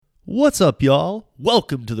What's up, y'all?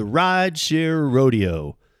 Welcome to the Rideshare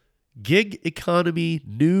Rodeo, gig economy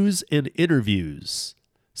news and interviews,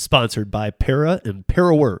 sponsored by Para and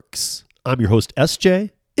ParaWorks. I'm your host,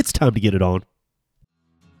 SJ. It's time to get it on.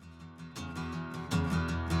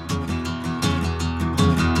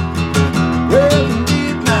 Well,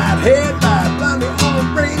 midnight headlight, blinded on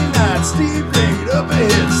a rainy night, Steve laid up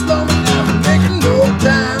ahead, slowing down and making no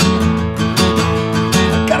time.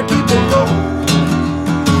 I gotta keep on rolling.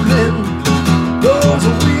 Those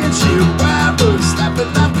are windshield wipers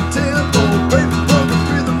slapping out the tempo, baby, broken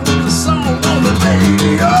rhythm with the song on the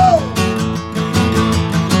radio.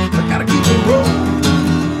 I gotta keep on rolling.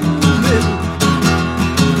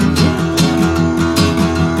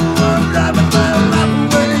 I'm driving my life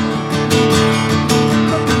away.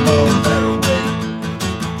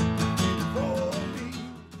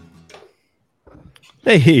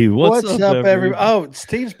 Hey, what's up, everybody? Oh,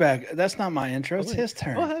 Steve's back. That's not my intro. It's his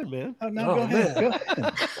turn. Go ahead, man. Oh, no, go ahead. Go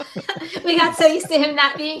ahead. We got so used to him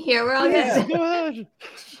not being here. We're all good. Go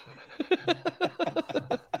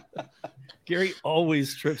ahead. Gary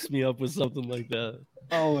always trips me up with something like that.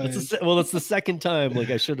 Always. It's the second time. Like,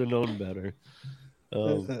 I should have known better.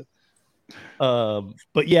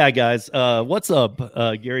 But yeah, guys, what's up?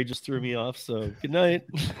 Gary just threw me off, so good night.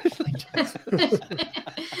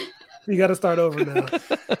 You got to start over now.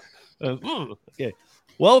 Okay.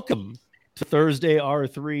 Welcome to Thursday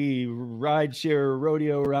R3 Rideshare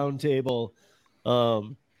Rodeo Roundtable.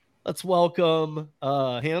 Let's welcome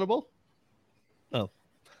Hannibal.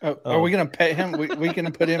 Are we going to pet him? We going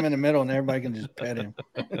to put him in the middle and everybody can just pet him.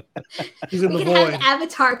 He's in We the can have void. an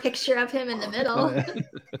avatar picture of him in the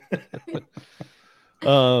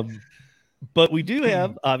middle. But we do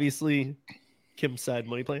have, obviously, Kim's Side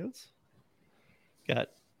Money Plans. Got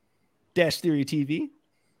Dash Theory TV.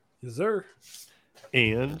 Yes, sir.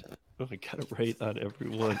 And, I got it right on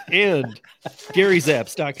everyone. And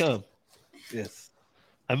GaryZaps.com. Yes.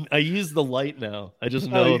 I use the light now. I just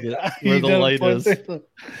know that you where the don't light point is.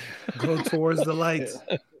 Go towards the lights.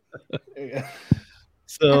 Yeah.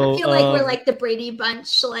 So I feel like we're like the Brady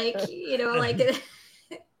Bunch, like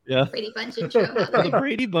yeah. Brady Bunch intro. The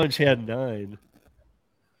Brady Bunch had 9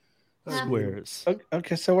 Yeah. squares.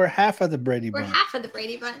 Okay, so we're half of the Brady We're Bunch. half of the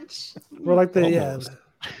Brady Bunch. We're like the Almost.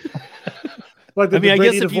 like the I mean, I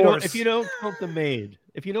Brady guess divorce. if you don't count the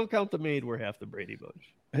maid, we're half the Brady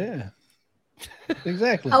Bunch. Yeah.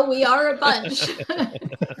 Exactly. Oh, we are a bunch.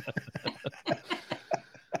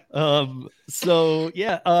 So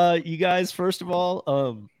yeah, you guys, first of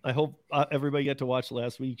all, I hope everybody got to watch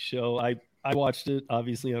last week's show. I watched it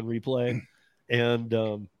obviously on replay, and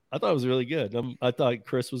I thought it was really good. I thought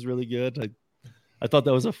Chris was really good. I thought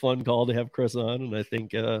that was a fun call to have Chris on, and I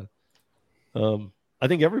think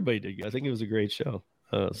everybody did good. I think it was a great show.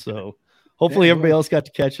 So hopefully everybody else got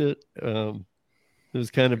to catch it. It was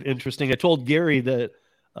kind of interesting. I told Gary that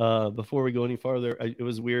before we go any farther, it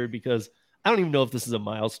was weird because I don't even know if this is a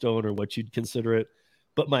milestone or what you'd consider it,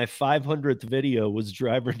 but my 500th video was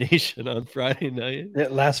Driver Nation on Friday night. Yeah,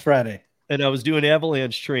 last Friday. And I was doing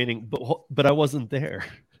avalanche training, but I wasn't there.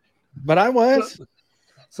 But I was.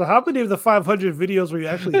 So how many of the 500 videos were you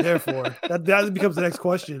actually there for? That becomes the next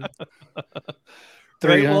question.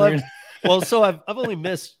 300. Well, so I've only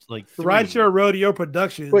missed like 3. Rideshare Rodeo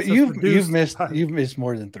Productions. But has you've produced- missed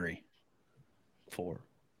more than 3. 4.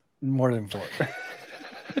 More than 4.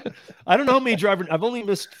 I don't know how many driver. I've only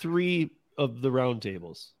missed 3 of the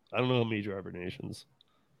roundtables. I don't know how many Driver Nations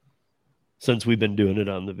since we've been doing it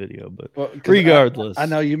on the video. But regardless, I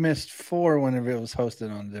know you missed 4 whenever it was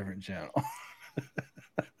hosted on a different channel.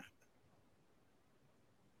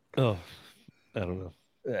 Oh, I don't know.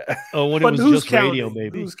 Yeah. Oh, when But it was who's just counting? radio,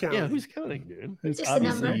 maybe. Who's counting? Yeah, who's counting, dude? It's just a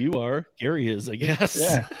Obviously, number. you are. Gary is, I guess.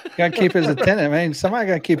 Yeah, got to keep his attendant. Man, somebody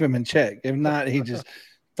got to keep him in check. If not, he just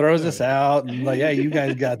throws us out and like, "Hey, you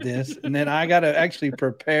guys got this." And then I got to actually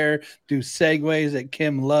prepare, do segues that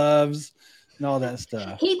Kim loves, and all that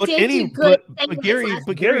stuff. He But did do good. but Gary,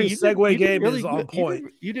 Gary's segue game really is on good.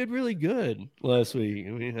 point. You did really good last week.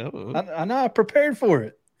 I mean, I don't know. I know I prepared for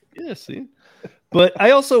it. Yeah, see. But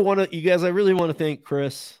I also want to, you guys, I really want to thank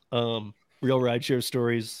Chris, Real Rideshare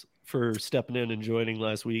Stories, for stepping in and joining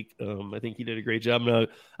last week. I think he did a great job. And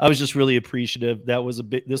I was just really appreciative.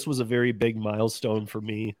 This was a very big milestone for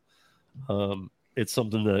me. It's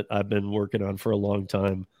something that I've been working on for a long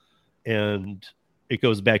time. And it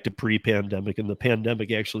goes back to pre-pandemic, and the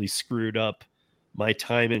pandemic actually screwed up my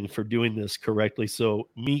timing for doing this correctly. So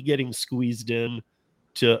me getting squeezed in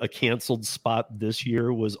to a canceled spot this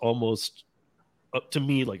year was almost up to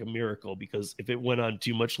me like a miracle, because if it went on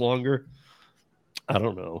too much longer, I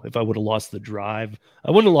don't know if I would have lost the drive.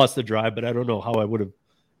 I wouldn't have lost the drive, but I don't know how I would have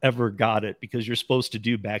ever got it because you're supposed to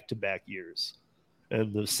do back-to-back years.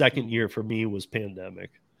 And the second year for me was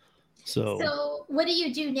pandemic. So what do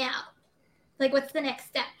you do now? Like, what's the next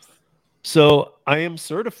steps? So I am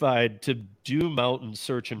certified to do mountain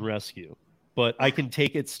search and rescue, but I can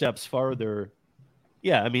take it steps farther.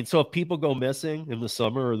 Yeah, I mean, so if people go missing in the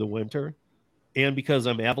summer or the winter, and because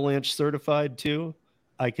I'm avalanche certified too,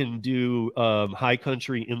 I can do high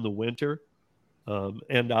country in the winter,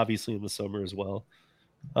 and obviously in the summer as well.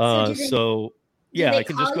 Yeah, I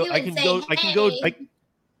can just go.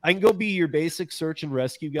 I can go be your basic search and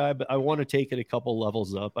rescue guy, but I want to take it a couple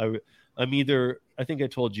levels up. I think I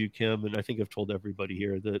told you, Kim, and I think I've told everybody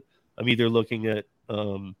here that I'm either looking at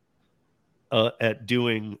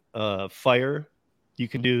doing fire. You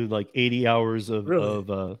can do like 80 hours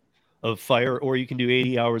of fire, or you can do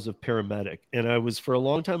 80 hours of paramedic. And for a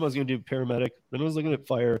long time, I was going to do paramedic. Then I was looking at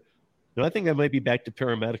fire. And I think I might be back to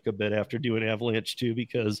paramedic a bit after doing avalanche too,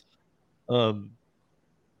 because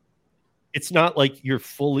it's not like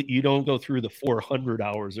you don't go through the 400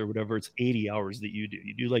 hours or whatever. It's 80 hours that you do.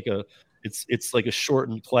 You do it's like a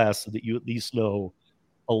shortened class so that you at least know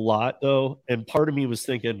a lot though. And part of me was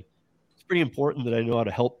thinking it's pretty important that I know how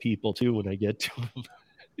to help people too when I get to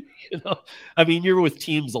them. I mean, you're with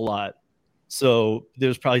teams a lot. So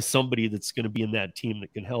there's probably somebody that's going to be in that team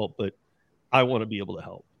that can help, but I want to be able to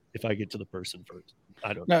help if I get to the person first.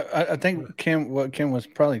 I don't know. I think what Kim was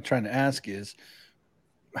probably trying to ask is,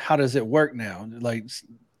 how does it work now? Like,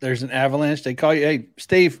 there's an avalanche. They call you, hey,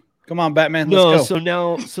 Steve, come on, Batman. Let's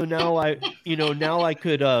go. So now I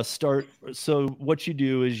could start. So what you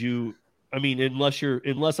do is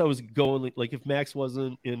unless I was going, like if Max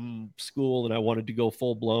wasn't in school and I wanted to go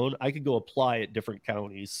full blown, I could go apply at different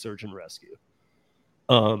counties, search and rescue.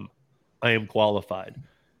 I am qualified.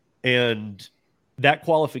 And that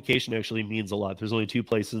qualification actually means a lot. There's only 2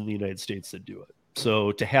 places in the United States that do it.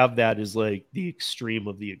 So to have that is like the extreme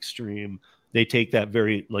of the extreme. They take that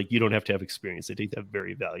very, like, you don't have to have experience. They take that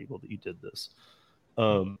very valuable that you did this.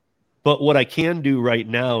 But what I can do right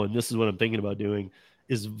now, and this is what I'm thinking about doing,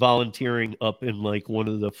 is volunteering up in like one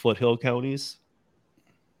of the foothill counties,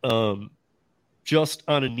 just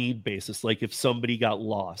on a need basis. Like if somebody got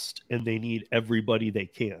lost and they need everybody they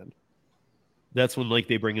can, that's when like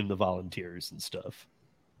they bring in the volunteers and stuff.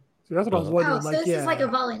 That's what I was wondering. Oh, so this is like a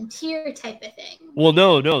volunteer type of thing. Well,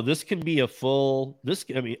 no, this can be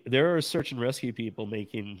there are search and rescue people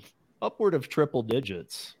making upward of triple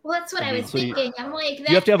digits. Well, that's what I was thinking. I'm like,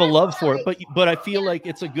 you have to have a love for it, but I feel like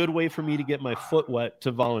it's a good way for me to get my foot wet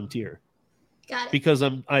to volunteer. Got it. Because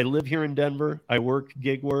I live here in Denver. I work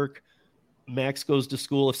gig work. Max goes to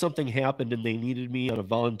school. If something happened and they needed me on a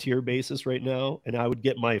volunteer basis right now, and I would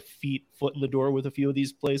get my foot in the door with a few of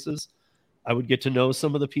these places, I would get to know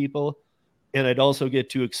some of the people, and I'd also get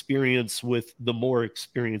to experience with the more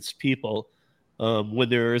experienced people when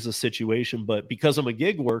there is a situation. But because I'm a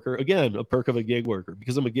gig worker, again, a perk of a gig worker,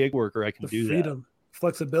 because I'm a gig worker, I can do freedom,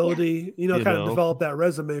 flexibility, kind of develop that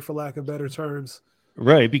resume, for lack of better terms.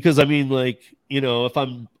 Right. Because I mean, like, if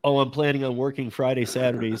I'm planning on working Friday,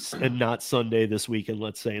 Saturdays, and not Sunday this weekend,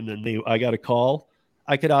 let's say, and then I got a call,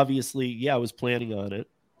 I could obviously, I was planning on it,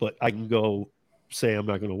 but I can go say I'm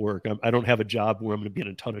not going to work. I don't have a job where I'm going to be in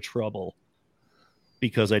a ton of trouble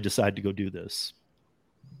because I decide to go do this.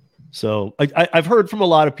 So I've heard from a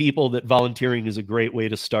lot of people that volunteering is a great way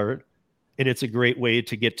to start, and it's a great way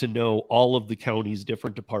to get to know all of the county's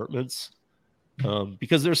different departments.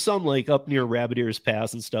 Because there's some like up near Rabbit Ears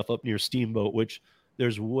Pass and stuff up near Steamboat, which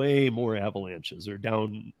there's way more avalanches, or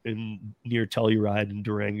down in near Telluride and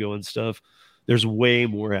Durango and stuff. There's way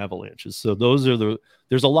more avalanches. So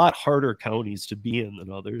there's a lot harder counties to be in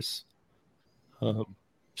than others.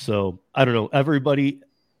 So I don't know. Everybody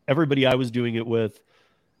I was doing it with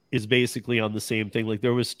is basically on the same thing. Like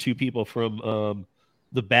there was 2 people from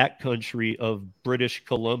the backcountry of British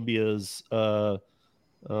Columbia's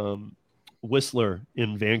Whistler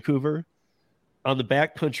in Vancouver. On the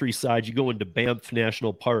backcountry side, you go into Banff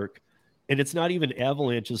National Park, and it's not even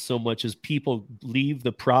avalanches so much as people leave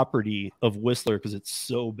the property of Whistler because it's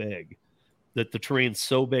so big, that the terrain's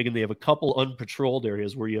so big, and they have a couple unpatrolled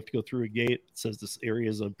areas where you have to go through a gate that says this area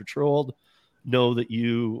is unpatrolled. Know that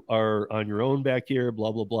you are on your own back here,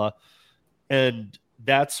 blah, blah, blah. And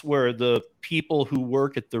that's where the people who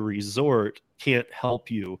work at the resort can't help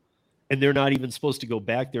you. And they're not even supposed to go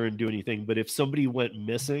back there and do anything. But if somebody went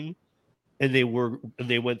missing and they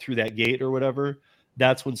went through that gate or whatever,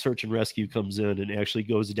 that's when search and rescue comes in and actually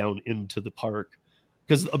goes down into the park.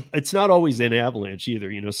 Because it's not always an avalanche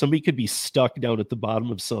either. Somebody could be stuck down at the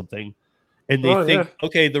bottom of something and they think,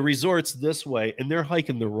 okay, the resort's this way, and they're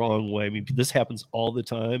hiking the wrong way. I mean, this happens all the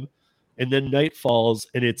time. and then night falls,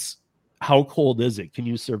 and it's how cold is it? Can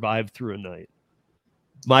you survive through a night?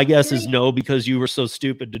 My guess is no, because you were so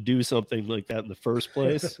stupid to do something like that in the first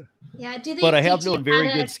place. Yeah. Do they? But I have teach you known very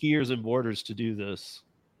how to- good skiers and boarders to do this.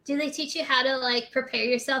 Do they teach you how to like prepare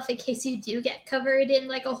yourself in case you do get covered in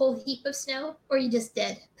like a whole heap of snow, or you just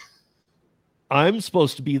dead? I'm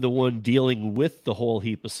supposed to be the one dealing with the whole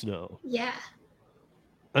heap of snow. Yeah.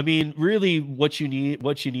 I mean, really, what you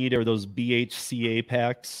need are those BHCA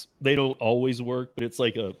packs. They don't always work, but it's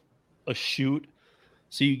like a chute.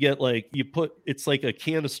 So you get it's like a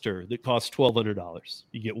canister that costs $1,200.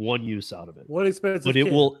 You get one use out of it. What expensive?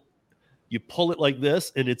 But you pull it like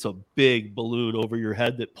this, and it's a big balloon over your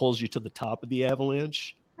head that pulls you to the top of the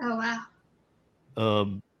avalanche. Oh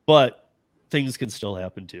wow. But things can still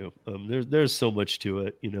happen too. There's so much to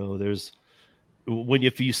it. There's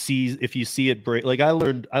if you see it break. Like I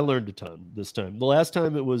learned a ton this time. The last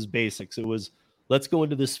time it was basics. It was, let's go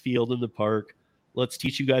into this field in the park. Let's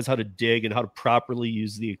teach you guys how to dig and how to properly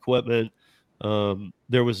use the equipment.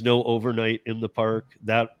 There was no overnight in the park.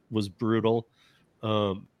 That was brutal.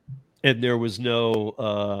 And there was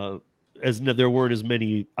there weren't as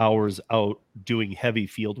many hours out doing heavy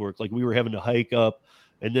field work. Like we were having to hike up,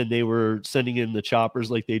 and then they were sending in the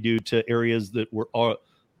choppers like they do to areas that were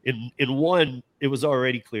in one, it was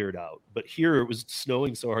already cleared out. But here it was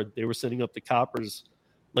snowing so hard, they were sending up the coppers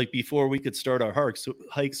like before we could start our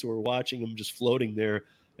hikes. So we're watching them just floating there,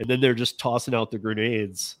 and then they're just tossing out the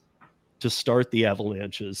grenades to start the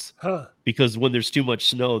avalanches. Because when there's too much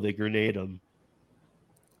snow, they grenade them.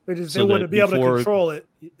 They wouldn't be able to control it.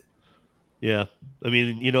 Yeah. I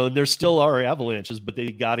mean, and there still are avalanches, but they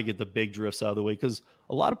got to get the big drifts out of the way, because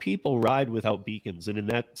a lot of people ride without beacons. And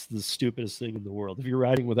that's the stupidest thing in the world. If you're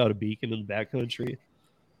riding without a beacon in the backcountry,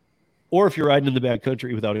 or if you're riding in the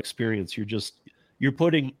backcountry without experience, you're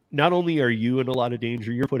putting, not only are you in a lot of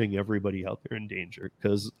danger, you're putting everybody out there in danger,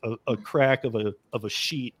 because a crack of a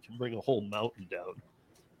sheet can bring a whole mountain down.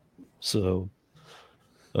 So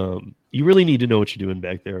you really need to know what you're doing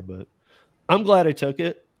back there. But I'm glad I took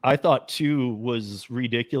it. I thought 2 was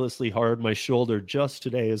ridiculously hard. My shoulder just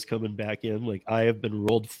today is coming back in. Like I have been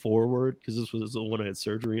rolled forward, because this was the one I had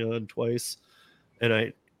surgery on twice.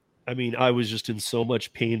 And I mean, I was just in so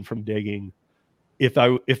much pain from digging. If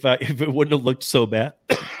it wouldn't have looked so bad,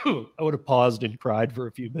 I would have paused and cried for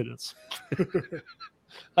a few minutes.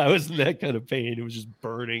 I was in that kind of pain. It was just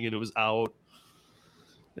burning and it was out.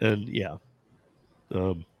 And yeah.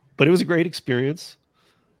 But it was a great experience.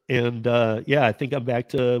 And I think I'm back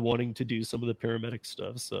to wanting to do some of the paramedic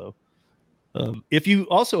stuff. So if you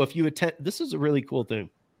attend, this is a really cool thing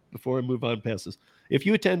before I move on past this. If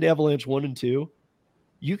you attend Avalanche 1 and 2,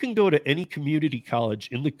 you can go to any community college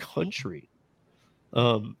in the country.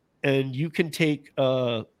 And you can take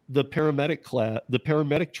the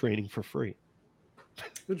paramedic training for free.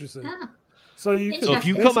 Interesting. Ah. So if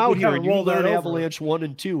you come out here and you learn Avalanche 1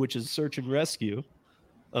 and 2, which is search and rescue,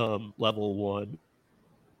 level 1,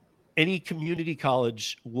 any community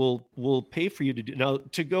college will pay for you to do. Now,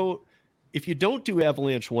 to go, if you don't do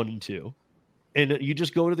Avalanche 1 and 2, and you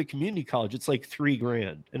just go to the community college, it's like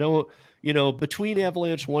 $3,000. And between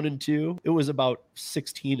Avalanche 1 and 2, it was about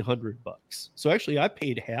 $1,600. So actually, I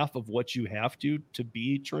paid half of what you have to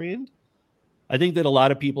be trained. I think that a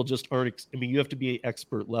lot of people just aren't. I mean, you have to be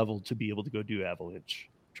expert level to be able to go do Avalanche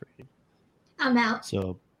training. I'm out.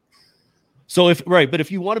 So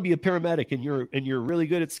if you want to be a paramedic and you're really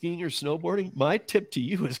good at skiing or snowboarding, my tip to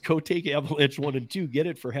you is go take Avalanche 1 and 2, get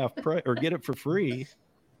it for half price or get it for free.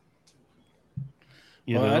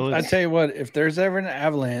 I tell you what, if there's ever an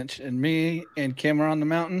avalanche and me and Kim are on the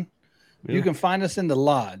mountain, you can find us in the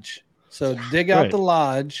lodge. So dig out the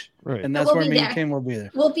lodge, and that's where me and Kim will be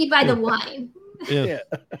there. We'll be by the wine. Yeah.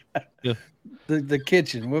 The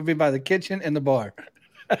kitchen. We'll be by the kitchen and the bar.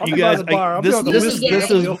 You guys,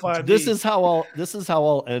 this is how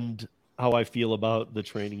I'll end how I feel about the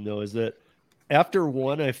training, though, is that after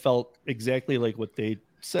 1, I felt exactly like what they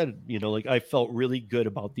said. Like I felt really good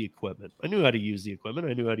about the equipment. I knew how to use the equipment.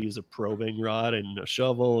 I knew how to use a probing rod and a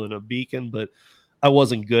shovel and a beacon, but I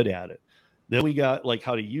wasn't good at it. Then we got like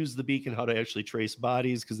how to use the beacon, how to actually trace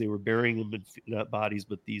bodies, because they were burying them in, not bodies,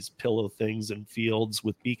 but these pillow things in fields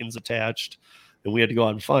with beacons attached, and we had to go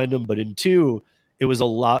out and find them. But in 2, it was a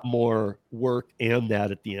lot more work and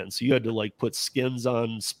that at the end. So you had to like put skins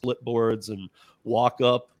on split boards and walk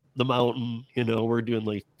up the mountain. We're doing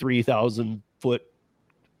like 3,000 foot,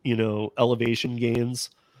 elevation gains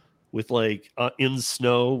with like in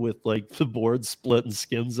snow with like the board split and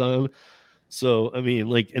skins on. So, I mean,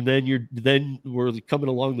 like, and then we're coming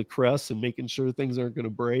along the crest and making sure things aren't going to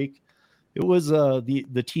break. It was,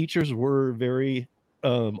 the teachers were very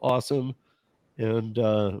awesome, and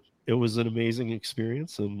it was an amazing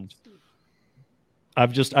experience. And I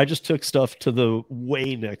just took stuff to the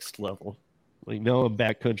way next level. Like now I'm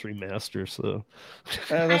backcountry master, so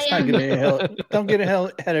let's not get don't get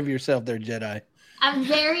ahead of yourself there, Jedi. I'm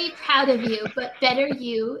very proud of you, but better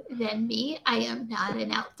you than me. I am not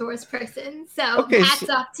an outdoors person. So hats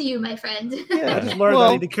off to you, my friend. I just learned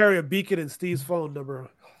I need to carry a beacon and Steve's phone number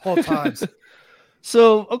all times.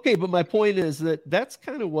 So, okay, but my point is that's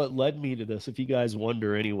kind of what led me to this, if you guys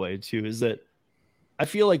wonder anyway, too, is that I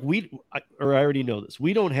feel like I already know this,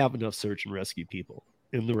 we don't have enough search and rescue people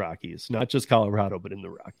in the Rockies, not just Colorado, but in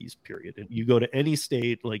the Rockies, period. And you go to any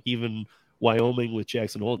state, like even Wyoming with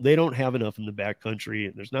Jackson Hole, they don't have enough in the backcountry,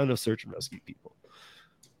 and there's not enough search and rescue people.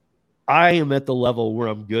 I am at the level where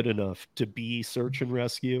I'm good enough to be search and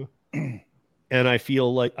rescue, and I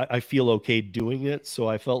feel like I feel okay doing it. So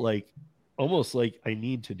I felt like almost like I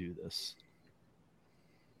need to do this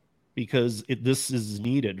because this is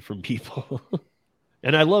needed from people.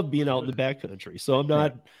 And I love being out in the backcountry. So I'm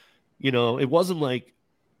not, it wasn't like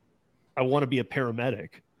I want to be a paramedic,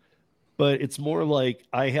 but it's more like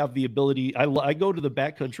I have the ability. I go to the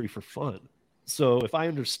backcountry for fun. So if I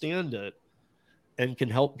understand it and can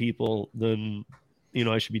help people, then,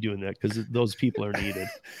 I should be doing that because those people are needed.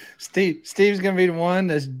 Steve's going to be the one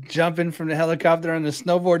that's jumping from the helicopter on the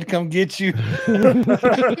snowboard to come get you.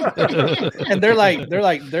 And they're like,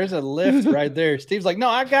 there's a lift right there. Steve's like, no,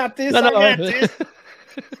 I got this. I got this.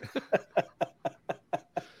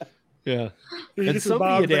 Yeah. And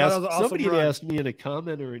somebody had asked me in a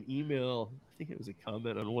comment or an email, I think it was a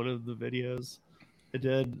comment on one of the videos I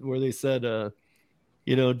did, where they said,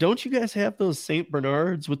 don't you guys have those St.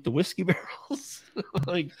 Bernards with the whiskey barrels?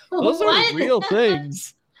 Like, those are real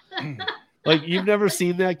things. Like, you've never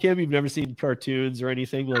seen that, Kim? You've never seen cartoons or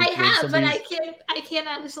anything? Like, I have, but I can't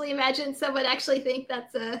honestly imagine someone actually think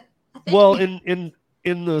that's a thing. Well,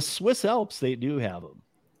 in the Swiss Alps, they do have them.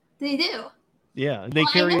 They do. Yeah, and they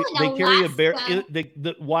carry a barrel.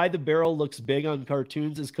 Why the barrel looks big on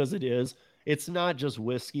cartoons is because it is. It's not just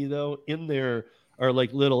whiskey though. In there are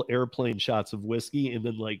like little airplane shots of whiskey, and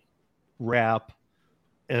then like wrap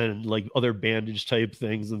and like other bandage type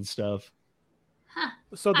things and stuff. Huh.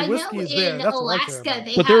 So the whiskey is there. That's Alaska,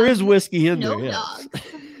 but there is whiskey in there. Yes.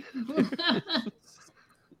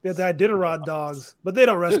 They're the Iditarod dogs, but they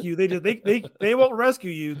don't rescue. They won't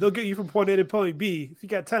rescue you. They'll get you from point A to point B if you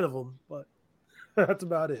got 10 of them. But that's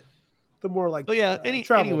about it. The more like. But yeah.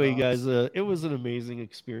 Anyway, dogs. guys, it was an amazing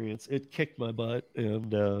experience. It kicked my butt,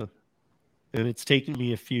 and it's taken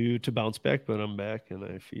me a few to bounce back, but I'm back and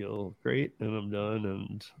I feel great, and I'm done.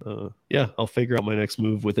 And I'll figure out my next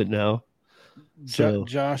move with it now. So,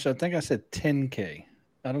 Josh, I think I said 10K.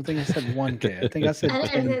 I don't think I said 1K. I think I said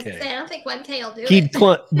 10K. I don't think 1K will do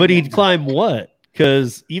it. But he'd climb what?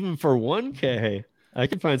 Because even for 1K, I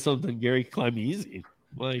could find something Gary could climb easy.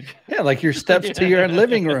 Like your steps to your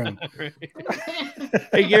living room. Right.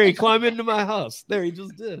 Hey, Gary, climb into my house. There, he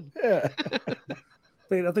just did. Yeah.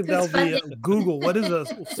 I think that'll be Google. What is the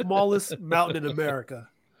smallest mountain in America?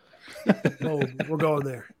 Oh, we're going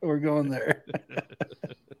there. We're going there.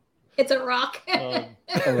 It's a rock. All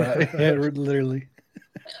right. Yeah, literally.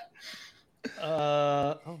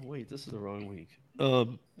 Oh wait, this is the wrong week.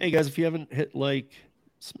 Hey guys, if you haven't hit like,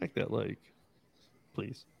 smack that like,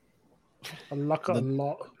 please.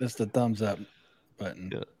 That's the thumbs up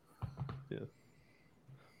button. Yeah.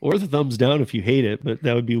 Or the thumbs down if you hate it, but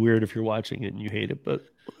that would be weird if you're watching it and you hate it. But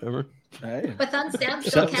whatever. Hey. But thumbs down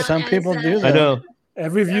still count. Some people do that. I know.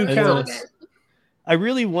 Every view counts. I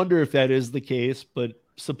really wonder if that is the case, but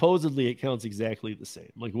supposedly it counts exactly the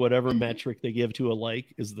same. Like whatever metric they give to a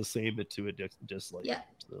like is the same to a dislike. Yeah.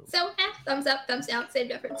 So thumbs up, thumbs down, same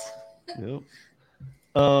difference. Yep.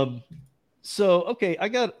 So okay, I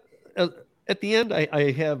got at the end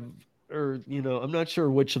I have, or I'm not sure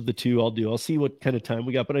which of the two I'll do. I'll see what kind of time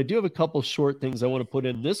we got, but I do have a couple short things I want to put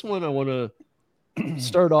in. This one I want to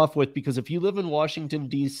start off with, because if you live in Washington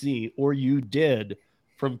D.C. or you did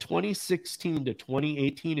from 2016 to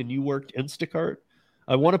 2018 and you worked Instacart,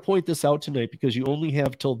 I want to point this out tonight because you only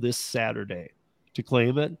have till this Saturday to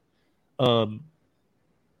claim it.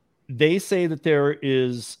 They say that there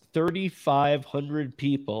is 3,500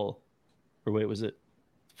 people, or wait, was it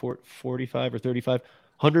 45 or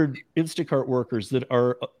 3,500 Instacart workers that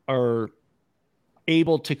are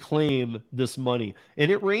able to claim this money, and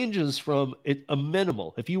it ranges from a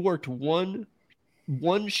minimal. If you worked one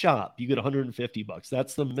shop, you get $150.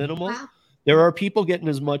 That's the minimal. Wow. There are people getting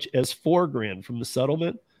as much as $4,000 from the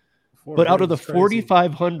settlement, but out of the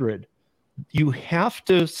 4,500, you have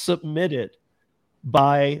to submit it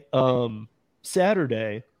by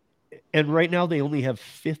Saturday, and right now they only have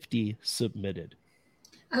 50 submitted.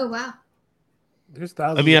 Oh wow. There's I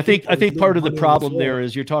thousands. mean, of I think people part of the doing problem money on there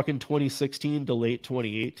is you're talking 2016 to late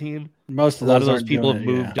 2018. Most A of lot of those aren't people doing have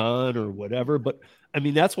it, moved on or whatever. But I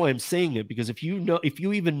mean, that's why I'm saying it, because if you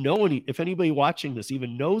even know if anybody watching this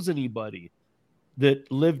even knows anybody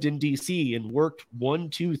that lived in DC and worked 1,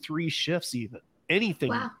 2, 3 shifts, even anything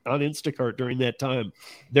Wow. on Instacart during that time,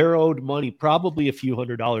 they're owed money, probably a few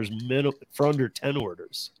 $100s minimum for under 10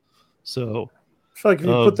 orders. So I feel like if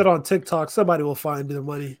you put that on TikTok, somebody will find their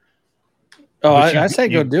money. Oh, I say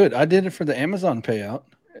go do it. I did it for the Amazon payout.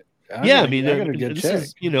 I got a good check.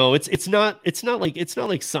 Is, it's not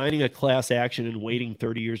like signing a class action and waiting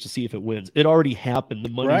 30 years to see if it wins. It already happened. The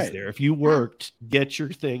money's there. If you worked, get your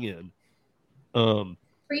thing in.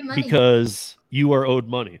 Free money. Because you are owed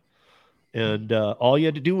money. And all you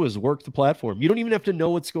had to do was work the platform. You don't even have to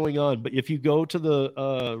know what's going on. But if you go to the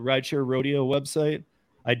Rideshare Rodeo website,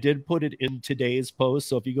 I did put it in today's post.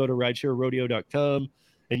 So if you go to ridesharerodeo.com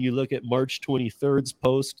and you look at March 23rd's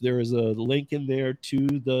post, there is a link in there to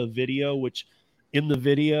the video, which in the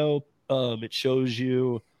video, it shows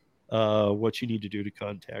you what you need to do to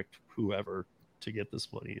contact whoever to get this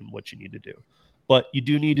money and what you need to do. But you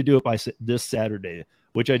do need to do it by this Saturday,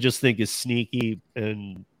 which I just think is sneaky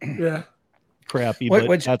and crappy.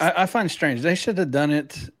 Which I find strange. They should have done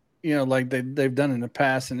it, like they've done in the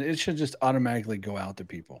past, and it should just automatically go out to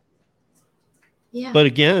people. Yeah. But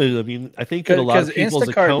again, I mean, I think that a lot of people's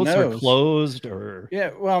accounts are closed, or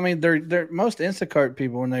well, I mean, they're most Instacart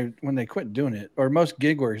people when they quit doing it, or most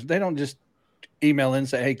gig workers, they don't just email in and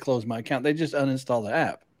say, "Hey, close my account." They just uninstall the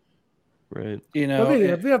app. Right. They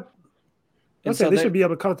should be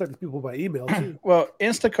able to contact the people by email too. Well,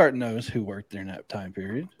 Instacart knows who worked during that time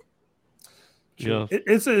period. Yeah,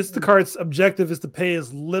 Instacart's objective is to pay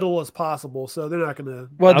as little as possible, so they're not going to.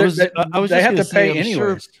 Well, they have to pay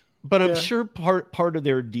anyways. But I'm sure part of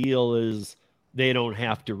their deal is they don't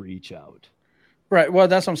have to reach out. Right. Well,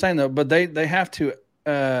 that's what I'm saying though. But they have to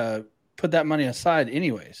put that money aside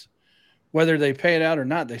anyways, whether they pay it out or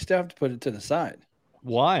not. They still have to put it to the side.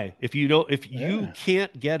 Why? If you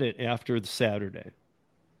can't get it after the Saturday,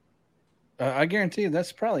 I guarantee you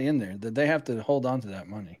that's probably in there that they have to hold on to that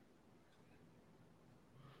money.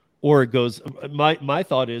 Or it goes. My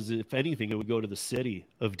thought is, if anything, it would go to the city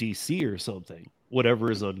of DC or something.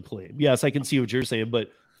 Whatever is unclaimed. Yes, I can see what you're saying,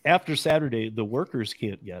 but after Saturday, the workers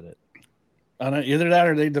can't get it. I don't, either that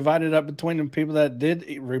or they divide it up between the people that did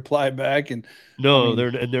reply back and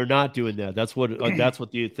they're not doing that. That's what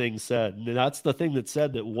the thing said. And that's the thing that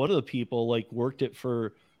said that one of the people worked it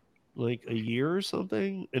for like a year or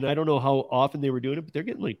something, and I don't know how often they were doing it, but they're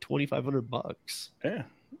getting like $2,500. Yeah.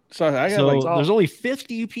 So there's only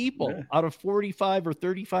 50 people out of 45 or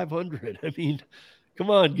 3,500. I mean, come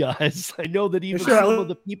on, guys. I know that even some of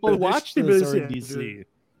the people who watch this are in DC.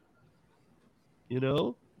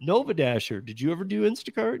 Nova Dasher, did you ever do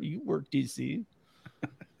Instacart? You work DC.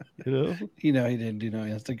 He didn't do no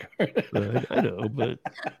Instacart. Right, I know,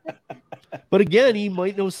 but again, he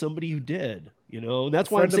might know somebody who did. And that's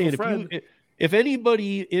why I'm saying if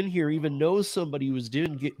anybody in here even knows somebody who was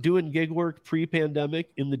doing gig work pre-pandemic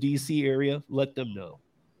in the DC area, let them know.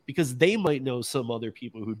 Because they might know some other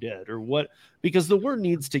people who did or what, because the word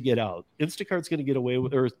needs to get out. Instacart's going to get away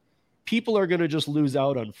with, or people are going to just lose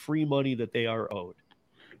out on free money that they are owed.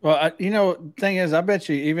 Well, thing is, I bet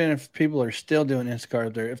you even if people are still doing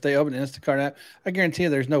Instacart there, if they open an Instacart app, I guarantee you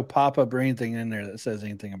there's no pop-up or anything in there that says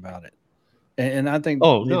anything about it. And I think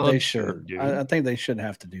they should. Sure, I think they should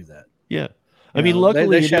have to do that. Yeah. I mean,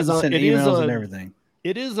 luckily they should send emails and everything.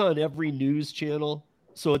 It is on every news channel.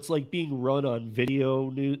 So it's like being run on video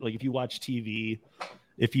news. Like if you watch TV,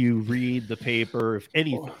 if you read the paper, if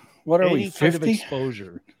anything. What are we, 50? Kind of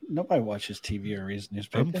exposure. Nobody watches TV or reads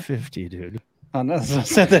newspaper. I'm 50, dude. Oh, no, I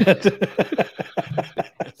said that.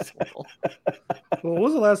 Well, when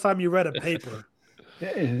was the last time you read a paper?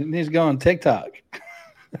 Yeah, he's going TikTok.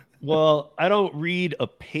 Well, I don't read a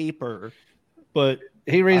paper, but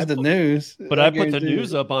he reads the news. But I put the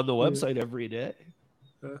news up on the website every day.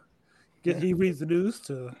 He reads the news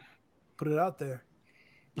to put it out there.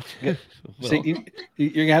 See,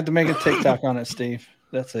 you're gonna have to make a TikTok on it, Steve.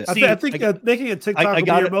 That's it. I think making a TikTok would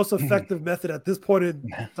be your most effective method at this point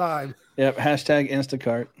in time. Yep. Hashtag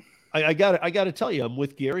Instacart. I got to tell you, I'm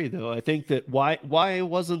with Gary though. I think that why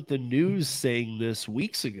wasn't the news saying this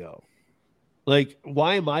weeks ago? Like,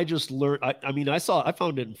 why am I just I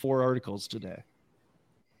found it in 4 articles today.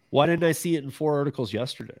 Why didn't I see it in 4 articles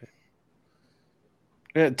yesterday?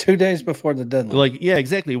 2 days before the deadline. Like, yeah,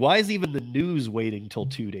 exactly. Why is even the news waiting till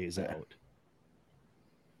 2 days out?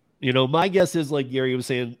 You know, my guess is, like Gary was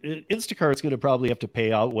saying, Instacart's going to probably have to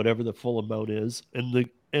pay out whatever the full amount is, and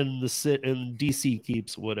DC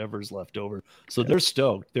keeps whatever's left over. So they're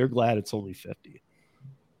stoked. They're glad it's only 50.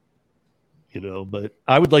 You know, but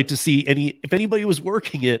I would like to see if anybody was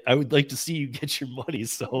working it, I would like to see you get your money.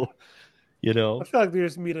 So, you know, I feel like we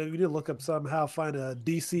need to look up somehow, find a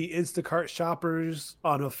DC Instacart shoppers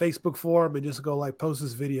on a Facebook forum and just go like post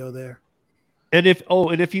this video there. And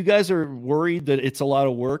if you guys are worried that it's a lot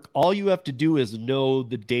of work, all you have to do is know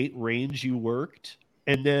the date range you worked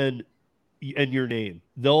and your name.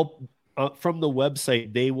 They'll from the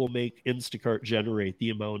website, they will make Instacart generate the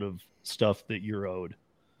amount of stuff that you're owed.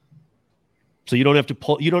 So you don't have to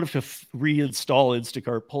reinstall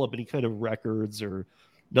Instacart, pull up any kind of records or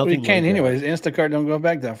nothing. Well, you can't anyways. Instacart don't go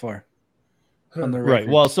back that far. On the right.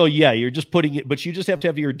 Well, so yeah, you're just putting it, but you just have to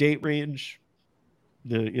have your date range,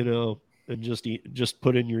 and just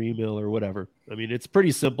put in your email or whatever. I mean, it's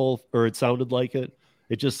pretty simple, or it sounded like it.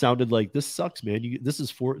 It just sounded like, this sucks, man. This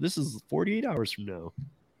is 48 hours from now.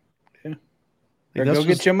 Yeah. Go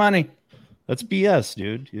get your money. That's BS,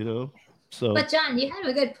 dude. You know. So, but John, you have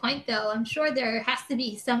a good point, though. I'm sure there has to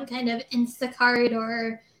be some kind of Instacart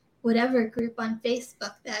or whatever group on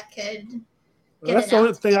Facebook that could. That's the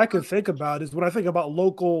only thing I can think about is when I think about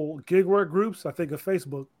local gig work groups, I think of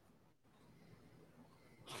Facebook.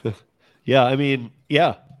 Yeah, I mean,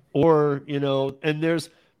 yeah, or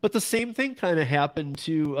but the same thing kind of happened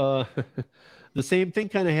to the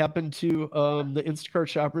Instacart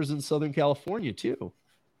shoppers in Southern California too.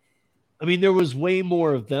 I mean, there was way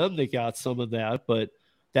more of them that got some of that, but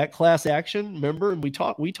that class action, remember, and we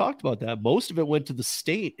talked about that. Most of it went to the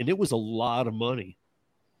state, and it was a lot of money.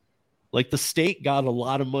 Like the state got a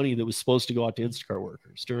lot of money that was supposed to go out to Instacart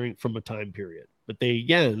workers from a time period, but they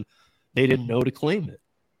didn't know to claim it.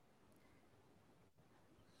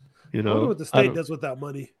 You know, I wonder what the state does with that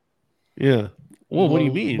money. Yeah. Well, what do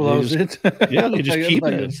you mean? Blows it. Yeah, they just keep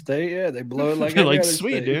it. The state, yeah, they blow it like they're like,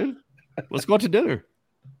 sweet, dude. Let's go out to dinner.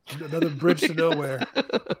 Another bridge to nowhere.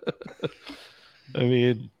 I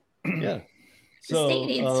mean, yeah. So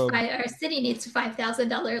our city needs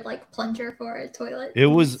 $5,000 like plunger for a toilet.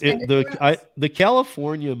 The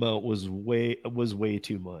California amount was way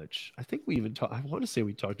too much. I think I want to say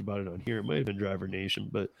we talked about it on here. It might have been Driver Nation,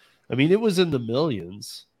 but I mean, it was in the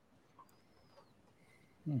millions.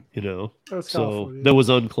 You know, so that was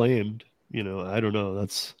unclaimed. You know, I don't know.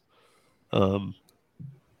 That's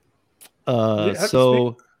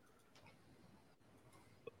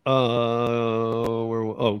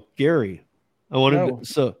Gary, I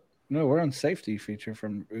wanted no, we're on safety feature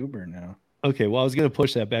from Uber now. Okay, well, I was going to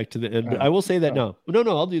push that back to the end, but I will say that now. No,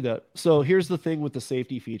 I'll do that. So here's the thing with the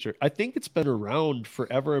safety feature. I think it's been around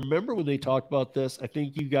forever. Remember when they talked about this? I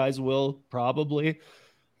think you guys will probably.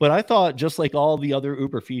 But I thought, just like all the other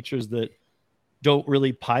Uber features that don't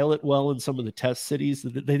really pilot well in some of the test cities,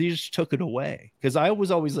 that they just took it away. Because I was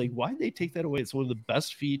always like, why did they take that away? It's one of the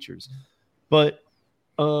best features. But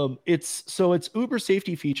it's Uber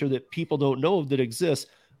safety feature that people don't know that exists.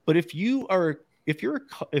 But if you're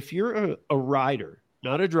a rider,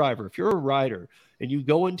 not a driver, if you're a rider and you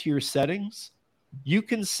go into your settings, you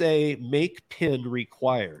can say make PIN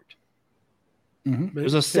required. Mm-hmm.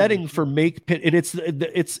 There's a setting for make PIN, and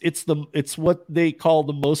it's what they call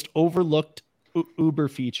the most overlooked Uber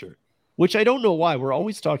feature, which I don't know why. We're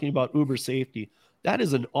always talking about Uber safety. That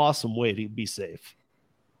is an awesome way to be safe.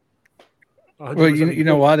 Well, you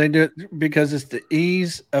know why they do it? Because it's the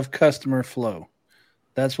ease of customer flow.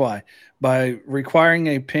 That's why. By requiring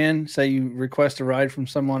a PIN, say you request a ride from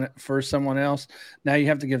someone else, now you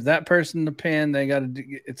have to give that person the PIN. They got to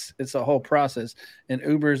do it's a whole process. And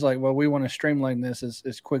Uber's like, well, we want to streamline this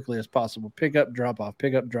as quickly as possible. Pick up, drop off,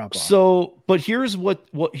 pick up, drop off. So, but here's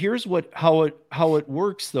how it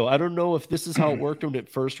works though. I don't know if this is how it worked when it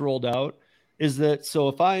first rolled out. Is that so?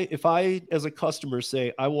 If I as a customer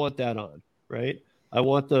say I want that on, right? I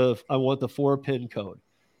want the 4-pin code.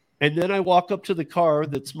 And then I walk up to the car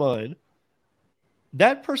that's mine.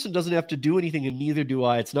 That person doesn't have to do anything, and neither do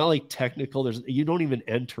I. It's not like technical. You don't even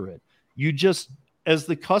enter it. You just, as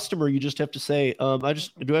the customer, you just have to say, do I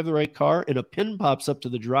have the right car? And a PIN pops up to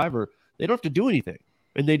the driver. They don't have to do anything.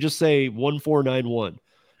 And they just say 1491.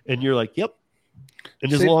 And you're like, yep.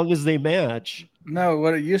 And as long as they match. No,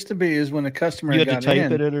 what it used to be is when a customer got to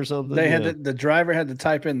type it in or something. They had the driver had to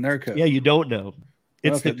type in their code. Yeah, you don't know.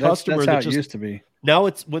 It's the customer. That's how it used to be. Now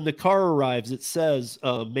it's when the car arrives, it says,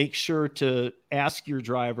 make sure to ask your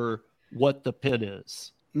driver what the PIN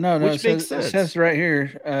is. No, which makes sense. It says right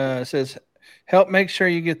here, it says, Help make sure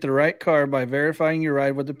you get the right car by verifying your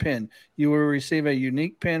ride with the PIN. You will receive a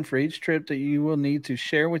unique PIN for each trip that you will need to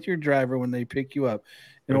share with your driver when they pick you up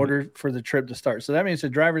in order for the trip to start. So that means the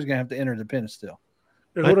driver's going to have to enter the PIN still.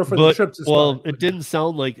 In order for the trip to start. Well, it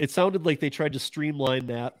sounded like they tried to streamline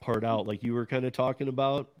that part out, like you were kind of talking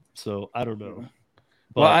about. So I don't know.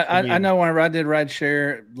 But, well, I know when I did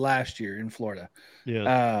Rideshare last year in Florida,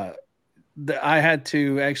 yeah, I had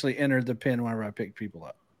to actually enter the PIN whenever I picked people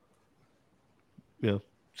up. Yeah.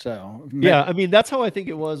 So yeah, I mean that's how I think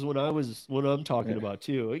it was when I'm talking about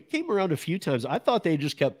too. It came around a few times. I thought they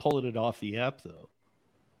just kept pulling it off the app though.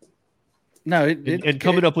 No, and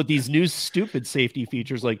coming up with these new stupid safety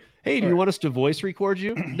features like, hey, do you want us to voice record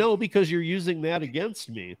you? No, because you're using that against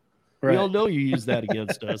me. Right. We all know you use that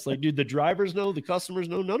against us. Like, dude, the drivers know, the customers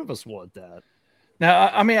know. None of us want that. Now,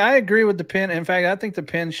 I mean, I agree with the PIN. In fact, I think the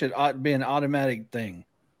PIN should be an automatic thing.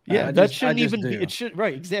 Yeah, that shouldn't even be. It should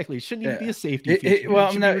exactly. It shouldn't even be a safety feature.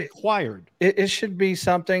 It should be required. It should be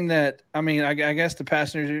something that I mean, I guess the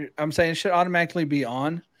passenger. I'm saying it should automatically be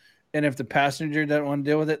on, and if the passenger doesn't want to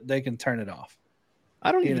deal with it, they can turn it off.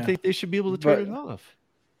 I don't even think they should be able to turn it off.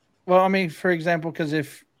 Well, I mean, for example, because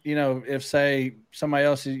if say somebody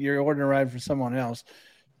else you're ordering a ride for someone else,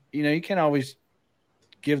 you can't always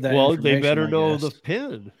give that. Well, they better know the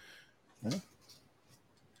PIN. Yeah.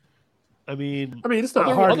 I mean, it's not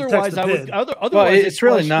hard. Otherwise, I would. Otherwise, well, it's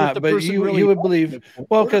really not. But you really would believe.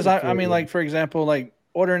 Well, because I mean, like for example, like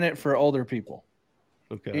ordering it for older people.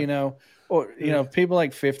 Okay. Or people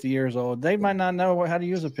like 50 years old, they might not know how to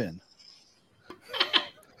use a PIN.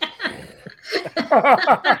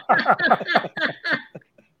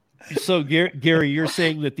 So Gary, you're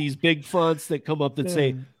saying that these big fonts that come up that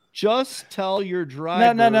say just tell your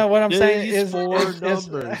driver. No. What I'm saying is four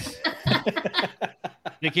numbers.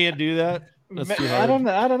 They can't do that. I don't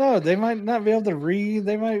know. They might not be able to read.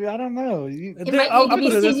 They might. I don't know. It might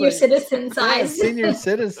need to be senior citizen size. Senior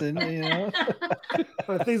citizen.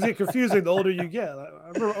 Things get confusing the older you get. I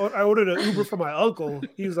remember I ordered an Uber for my uncle.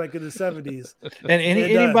 He was like in his 70s. And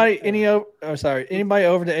anybody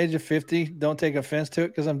over the age of 50, don't take offense to it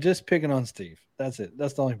because I'm just picking on Steve. That's it.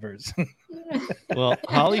 That's the only person. Well,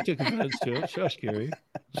 Holly took offense to it. Shush, Gary.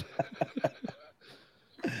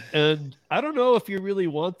 And I don't know if you really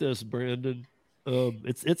want this, Brandon.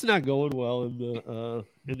 It's not going well in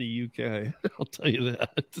the UK. I'll tell you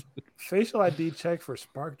that. Facial ID check for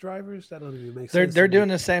Spark drivers? That doesn't even make sense. They're doing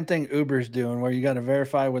the same thing Uber's doing, where you got to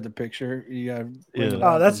verify with the picture.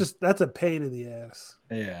 Oh, that's a pain in the ass.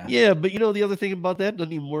 Yeah. Yeah, but the other thing about that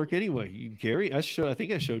doesn't even work anyway. Gary, I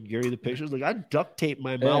think I showed Gary the pictures. Like I duct taped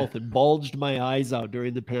my mouth and bulged my eyes out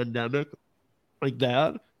during the pandemic, like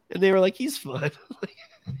that, and they were like, "He's fine."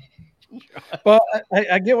 Well,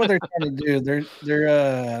 I get what they're trying to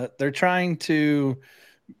do. They're trying to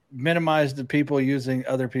minimize the people using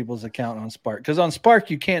other people's account on Spark, because on Spark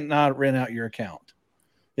you can't not rent out your account.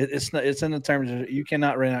 It's in the terms of you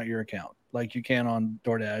cannot rent out your account like you can on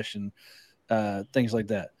DoorDash and things like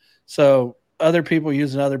that. So other people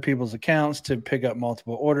using other people's accounts to pick up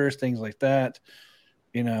multiple orders, things like that.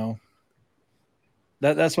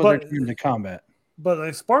 That's what they're trying to combat. But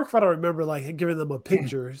like Spark, I don't remember like giving them a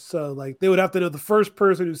picture. So like they would have to know the first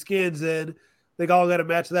person who scans in, they all got to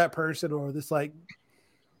match that person, or this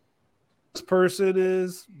this person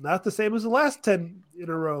is not the same as the last 10 in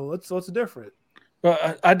a row. What's different? Well,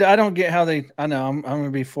 I don't get how they. I know I'm going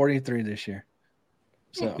to be 43 this year,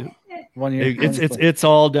 so 1 year. It's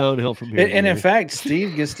all downhill from here. And in fact,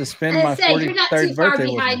 Steve gets to spend my 43rd you're not too far birthday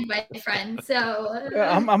behind, my friend. So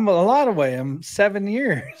I'm a lot away. I'm 7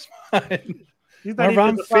 years. Whenever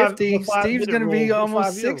I'm 50, Steve's going to be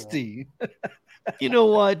almost 60. You know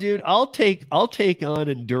what, dude? I'll take on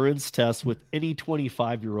endurance tests with any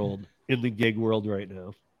 25-year-old in the gig world right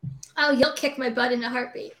now. Oh, you'll kick my butt in a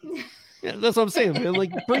heartbeat. Yeah, that's what I'm saying, man.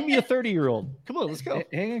 Like, bring me a 30-year-old. Come on, let's go.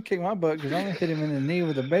 He ain't gonna kick my butt because I'm gonna hit him in the knee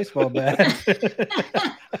with a baseball bat.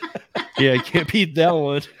 Yeah, I can't beat that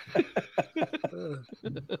one.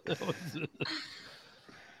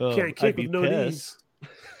 Can't kick with no knees.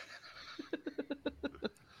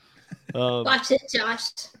 Watch it, Josh.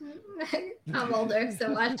 I'm older,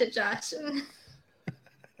 so watch it, Josh.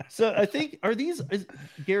 So I think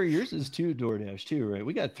Gary, yours is too DoorDash too, right?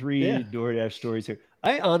 We got 3 DoorDash stories here.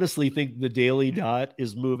 I honestly think the Daily Dot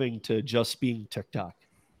is moving to just being TikTok.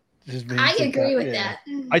 I agree with that.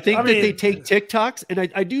 I think that they take TikToks,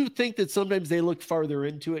 and I do think that sometimes they look farther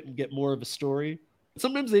into it and get more of a story.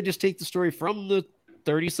 Sometimes they just take the story from the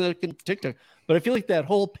 30-second TikTok. But I feel like that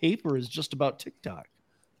whole paper is just about TikTok.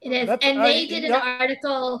 It is. And they did an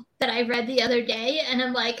article that I read the other day, and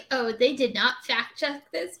I'm like, oh, they did not fact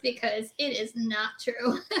check this because it is not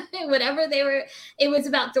true. Whatever it was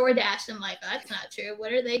about DoorDash. I'm like, oh, that's not true.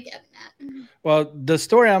 What are they getting at? Well, the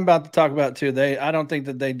story I'm about to talk about too, I don't think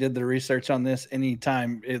that they did the research on this any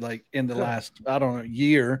time in the last, I don't know,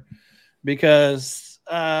 year, because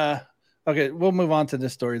okay, we'll move on to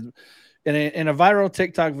this story. In a viral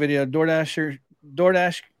TikTok video,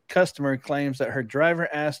 DoorDash customer claims that her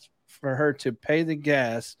driver asked for her to pay the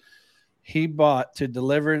gas he bought to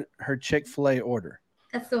deliver her Chick-fil-A order.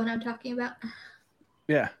 That's the one I'm talking about.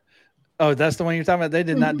 Yeah. Oh, that's the one you're talking about? They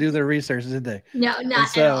did not do their research, did they? No,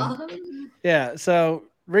 not at all. Yeah. So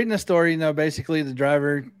reading the story, basically the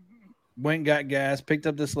driver went and got gas, picked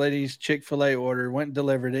up this lady's Chick-fil-A order, went and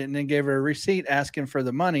delivered it, and then gave her a receipt asking for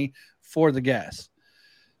the money for the gas.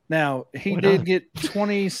 Now, he did get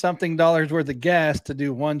 $20-something worth of gas to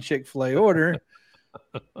do one Chick-fil-A order,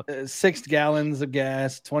 6 gallons of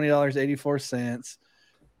gas, $20.84.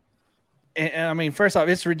 And I mean, first off,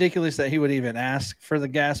 it's ridiculous that he would even ask for the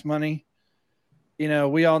gas money.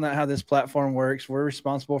 We all know how this platform works. We're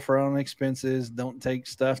responsible for our own expenses. Don't take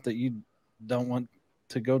stuff that you don't want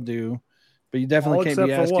to go do. But you definitely can't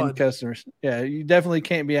be asking customers. Yeah, you definitely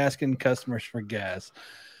can't be asking customers for gas.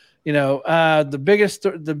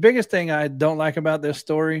 The biggest thing I don't like about this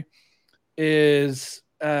story is,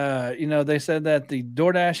 they said that the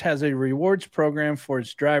DoorDash has a rewards program for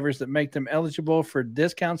its drivers that make them eligible for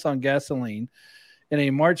discounts on gasoline. In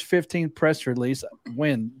a March 15th press release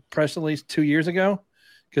 2 years ago,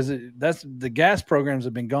 because the gas programs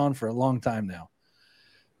have been gone for a long time now.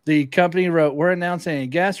 The company wrote, "We're announcing a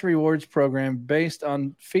gas rewards program based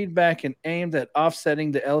on feedback and aimed at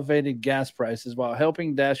offsetting the elevated gas prices while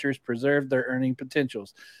helping Dashers preserve their earning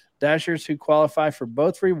potentials. Dashers who qualify for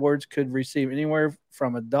both rewards could receive anywhere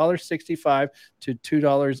from $1.65 to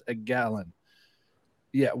 $2 a gallon."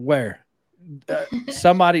 Yeah, where?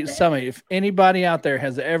 Somebody, if anybody out there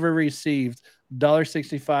has ever received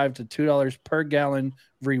 $1.65 to $2 per gallon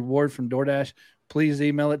reward from DoorDash, please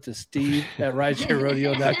email it to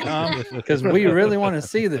steve@ridesharerodeo.com because we really want to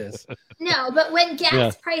see this. No, but when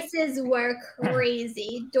gas prices were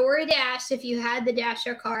crazy, DoorDash, if you had the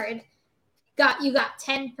Dasher card, you got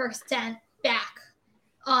 10% back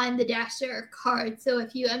on the Dasher card. So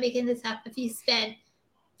I'm making this up, if you spent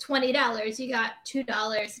 $20, you got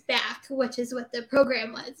 $2 back, which is what the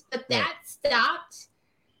program was. But that stopped,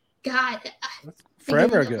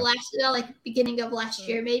 forever ago. Beginning of last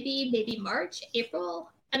year, maybe March, April.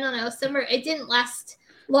 I don't know. Summer. It didn't last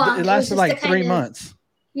long. It lasted like 3 months.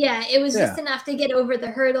 Yeah, it was just enough to get over the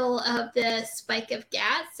hurdle of the spike of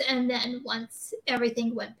gas, and then once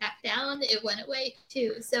everything went back down, it went away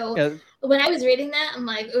too. So when I was reading that, I'm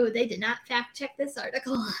like, oh, they did not fact check this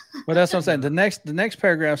article. Well, that's what I'm saying. The next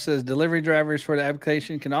paragraph says delivery drivers for the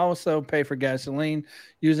application can also pay for gasoline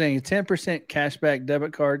using a 10% cashback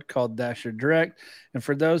debit card called Dasher Direct, and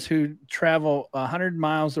for those who travel 100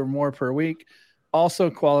 miles or more per week, also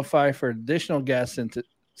qualify for additional gas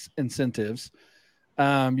incentives.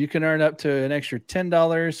 You can earn up to an extra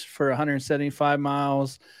 $10 for 175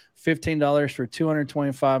 miles, $15 for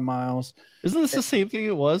 225 miles. Isn't this the same thing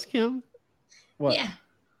it was, Kim? What? Yeah.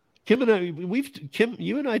 Kim and I,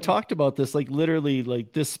 you and I talked about this, literally,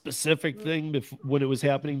 this specific thing when it was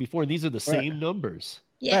happening before, and these are the same numbers.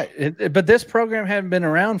 Yeah. Right. But this program hadn't been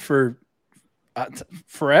around for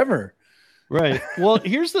forever. Right. Well,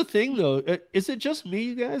 here's the thing, though. Is it just me,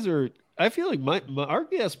 you guys, or I feel like our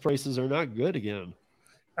gas prices are not good again?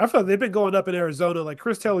 I feel like they've been going up in Arizona, like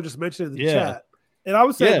Chris Taylor just mentioned in the chat. And I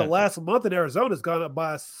would say the last month in Arizona has gone up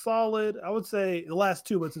by a solid, I would say in the last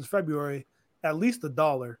 2 months since February, at least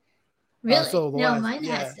 $1. Really? Mine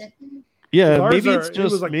hasn't. Yeah, maybe it's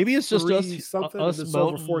just us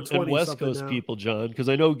mountain and West Coast people, John, because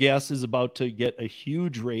I know gas is about to get a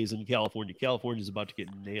huge raise in California. California is about to get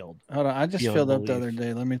nailed. Hold on, I just filled up the other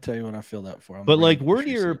day. Let me tell you what I filled up for. But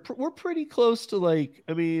we're pretty close to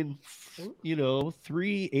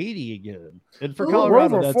 380 again, and for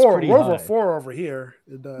Colorado, that's pretty high. We're over 4 over here.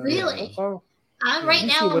 And, really? I'm right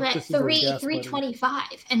now. I'm at 325,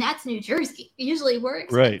 and that's New Jersey. Usually we're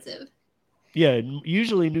expensive. Right. Yeah,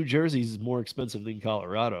 usually New Jersey is more expensive than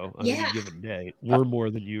Colorado on any given day. We're more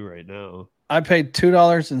than you right now. I paid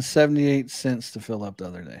 $2.78 to fill up the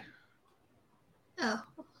other day. Oh.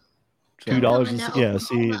 $2. Yeah,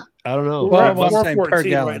 see, I don't know. Well, $4.14 per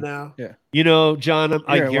gallon right now. Yeah. John,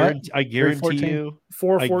 I guarantee you.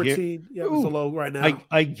 $4.14. Yeah, it's a low right now.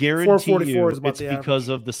 I guarantee you it's because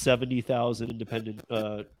of the 70,000 independent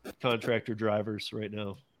contractor drivers right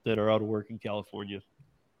now that are out of work in California.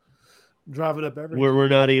 driving up everything. we're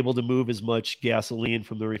not able to move as much gasoline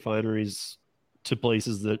from the refineries to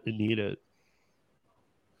places that need it.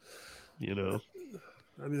 You know,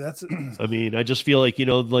 I mean, I just feel like,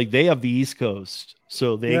 like they have the East Coast,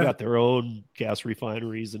 so they Yeah. got their own gas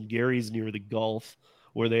refineries, and Gary's near the Gulf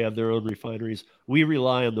where they have their own refineries. We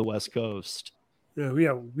rely on the West Coast. yeah, we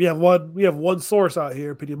have one source out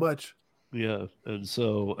here pretty much. Yeah. And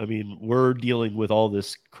so, we're dealing with all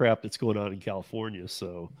this crap that's going on in California.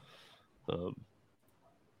 So,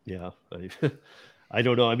 yeah, I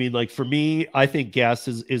don't know. Like for me, I think gas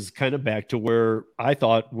is kind of back to where I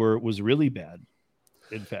thought where it was really bad.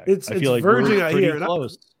 In fact, It's I feel like verging we're out pretty here.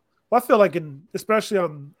 close. I feel like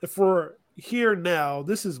especially if we're here now,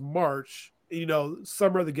 this is March,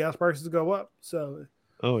 summer the gas prices go up. So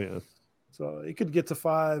Oh yeah. So it could get to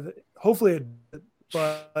 5. Hopefully,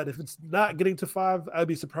 but if it's not getting to 5, I'd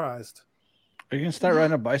be surprised. Are you gonna start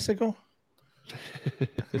riding a bicycle?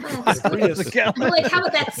 Prius. Like, how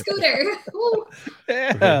about that scooter? Ooh.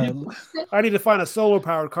 Yeah. I need to find a solar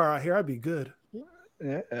powered car out here. I'd be good.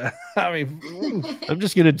 Yeah. I mean, I'm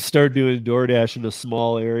just gonna start doing DoorDash in a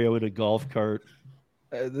small area with a golf cart.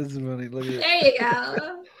 this is funny. Look at There you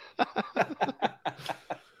go.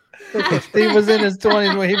 Steve was in his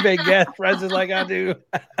 20s when he paid gas prices like I do.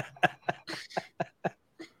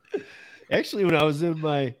 Actually, when I was in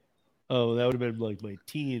that would have been like my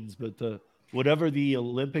teens, but whatever the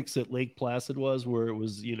Olympics at Lake Placid was, where it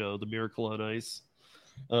was, the Miracle on Ice.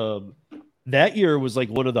 That year was like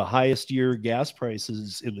one of the highest year gas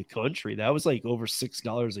prices in the country. That was like over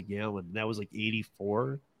 $6 a gallon. That was like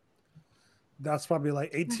 84. That's probably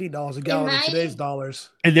like $18 a gallon in today's dollars.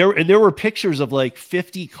 And there were pictures of like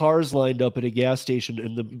 50 cars lined up at a gas station,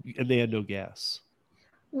 and they had no gas.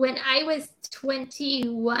 When I was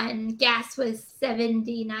 21, gas was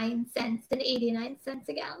 79 cents and 89 cents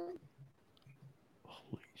a gallon.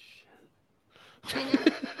 Holy shit! I know.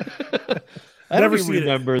 I Never don't seen even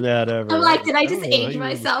remember that ever. I'm like, did I just don't know. age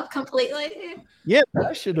myself completely? Yeah,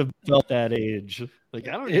 I should have felt that age. Like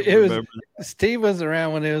I don't It even was remember. Steve was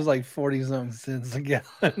around when it was like 40 something cents a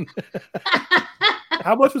gallon.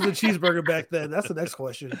 How much was a cheeseburger back then? That's the next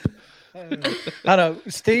question. I don't know.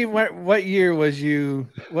 Steve, what year was you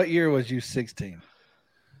 16?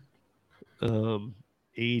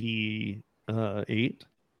 88.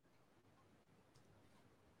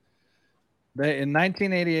 In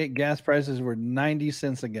 1988, gas prices were 90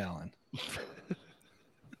 cents a gallon.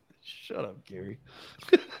 Shut up, Gary.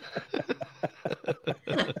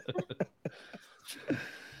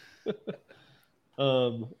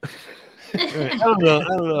 I don't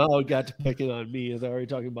know how it got to picking on me. As I already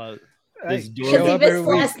talking about this Show Because up he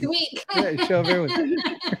every missed week. last week. Yeah, show up every week.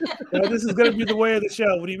 This is going to be the way of the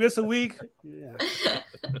show. When you miss a week, yeah.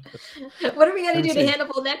 What are we going to do Let to me see.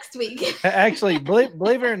 Hannibal next week? Actually,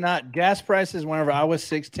 believe it or not, gas prices whenever I was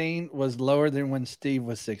 16 was lower than when Steve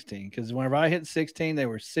was 16. Because whenever I hit 16, they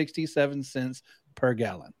were 67 cents per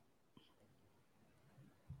gallon.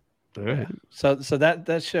 All right. So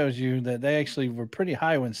that shows you that they actually were pretty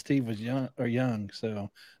high when Steve was young.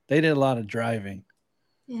 So they did a lot of driving.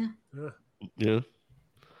 Yeah. Yeah.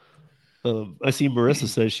 I see Marissa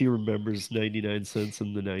says she remembers 99 cents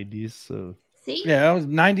in the 90s. So See? Yeah, I was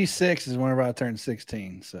 96 is whenever I turned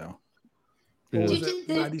 16. So yeah. Was Do it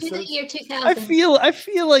the 90 cents? year 2000. I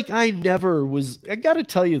feel like I never was. I got to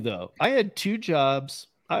tell you though, I had 2 jobs.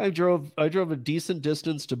 I drove a decent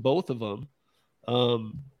distance to both of them.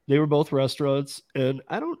 They were both restaurants, and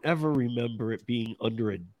I don't ever remember it being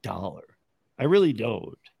under $1. I really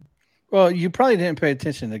don't. well, you probably didn't pay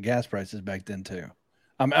attention to gas prices back then too.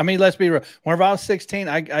 I mean, let's be real. Whenever I was 16,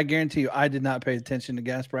 I guarantee you, I did not pay attention to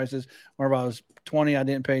gas prices. Whenever I was 20, I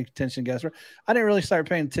didn't pay attention to gas prices. I didn't really start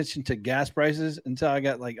paying attention to gas prices until I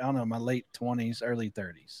got like, I don't know, my late 20s, early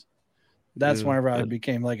 30s. That's Yeah, whenever I I-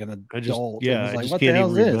 became like an I just adult. yeah, I was I like, just what the can't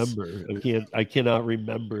hell even is this? remember. I cannot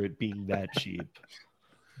remember it being that cheap.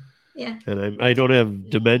 Yeah. And I don't have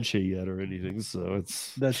dementia yet or anything, so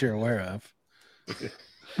it's That you're aware of.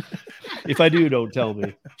 if I do, don't tell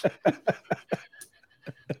me.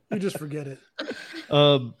 You just forget it.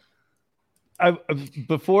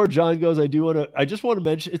 Before John goes, I just want to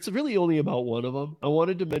mention it's really only about one of them. I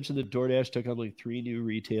wanted to mention that DoorDash took on like 3 new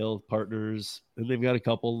retail partners, and they've got a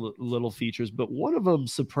couple little features, but one of them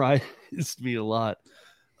surprised me a lot.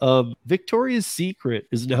 Victoria's Secret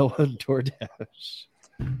is now on DoorDash.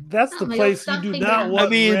 That's the Oh my place God, you do something not down. want I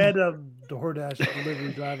mean- random DoorDash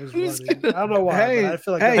delivery drivers Who's running. gonna- I don't know why, Hey, but I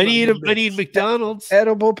feel like hey, that's I a need good I need mix. McDonald's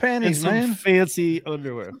Edible and panties, some man. fancy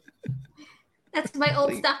underwear. That's my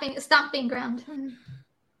old stomping ground.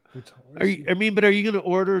 Are you going to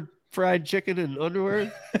order fried chicken and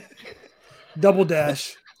underwear? Double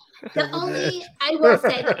Dash. I will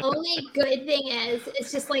say the only good thing is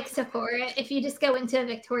it's just like Sephora. If you just go into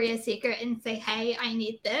Victoria's Secret and say, "Hey, I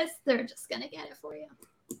need this," they're just gonna get it for you.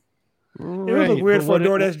 It would look weird for a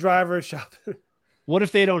DoorDash driver shopping. What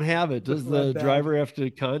if they don't have it? Does the driver have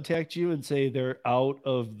to contact you and say they're out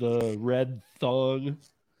of the red thong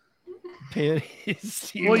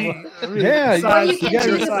panties? Or you can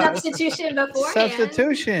choose a substitution beforehand.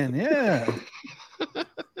 Substitution, yeah.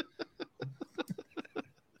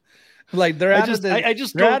 Like they're out of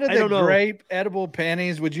the grape edible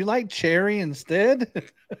panties. Would you like cherry instead?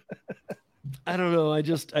 I don't know. I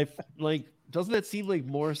like. Doesn't that seem like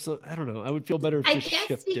more? So I don't know. I would feel better if I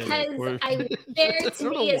guess because there to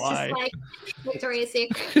me is just like Victoria's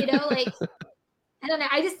Secret. You know, like I don't know.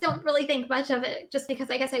 I just don't really think much of it, just because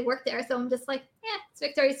I guess I work there. So I'm just like, yeah, it's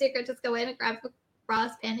Victoria's Secret. Just go in and grab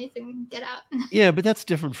bras, panties, and get out. Yeah, but that's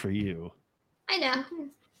different for you. I know.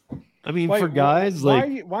 I mean, for guys,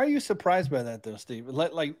 why are you surprised by that though, Steve?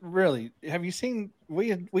 Like, really? Have you seen?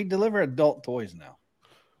 We deliver adult toys now.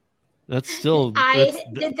 That's still. I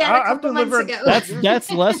did that a couple months ago.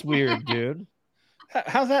 That's less weird, dude.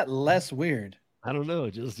 How's that less weird? I don't know.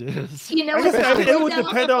 It just is. You know, it would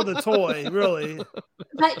depend on the toy, really.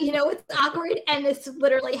 But you know what's awkward? And this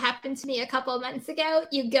literally happened to me a couple of months ago.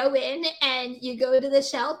 You go in and you go to the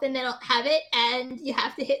shelf and they don't have it, and you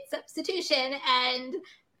have to hit substitution, and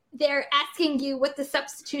they're asking you what the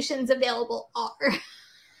substitutions available are.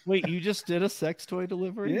 Wait, you just did a sex toy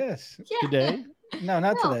delivery? Yes. Yeah. Today? No,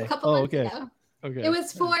 not today. A couple months ago. Okay. It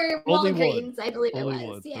was for Walgreens, I believe it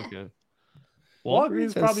was. Yeah. Okay.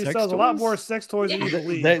 Walgreens probably sells a lot more sex toys than you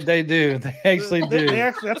believe. They do. They actually do.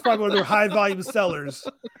 That's probably one of their high volume sellers.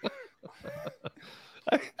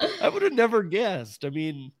 I would have never guessed. I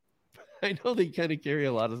mean, I know they kind of carry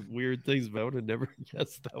a lot of weird things, but I would have never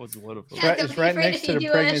guessed that was one of them. Yeah, don't be afraid if you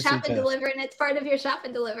do a shop and deliver and it's part of your shop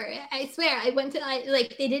and deliver. I swear, I went to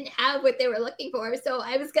they didn't have what they were looking for, so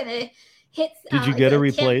I was gonna hit. Did you get a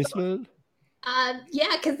replacement?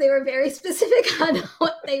 Yeah, because they were very specific on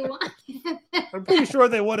what they wanted. I'm pretty sure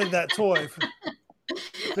they wanted that toy.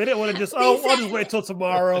 They didn't want to just, I'll just wait till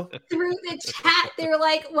tomorrow. Through the chat, they were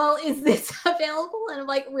like, well, is this available? And I'm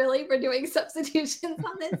like, really? We're doing substitutions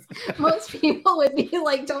on this? Most people would be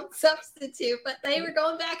like, don't substitute. But they were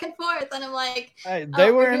going back and forth. And I'm like,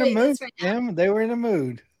 they were in a mood, Tim. They were in a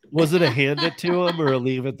mood. Was it a hand it to them or a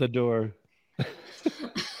leave at the door?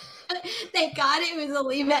 Thank God it was a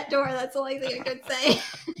leave at door. That's the only thing I could say.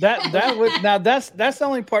 That would that's the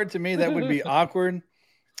only part to me that would be awkward,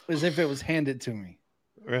 is if it was handed to me.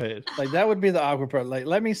 Right. Like that would be the awkward part. Like,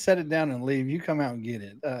 let me set it down and leave. You come out and get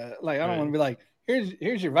it. Like I don't want to be like,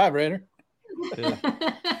 here's your vibrator. Yeah.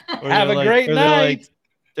 Have a great night.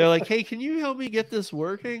 They're like, hey, can you help me get this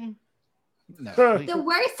working? No. The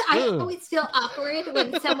worst, I always feel awkward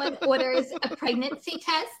when someone orders a pregnancy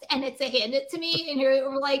test and it's a hand it to me, and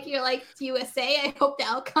you're like USA. I hope the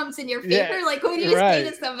outcome's in your favor. Yeah, like, what do you say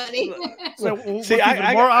to somebody? So, see,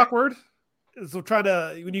 I more awkward. So trying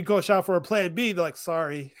to, when you go shop for a plan B, they're like,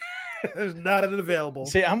 sorry, there's not an available.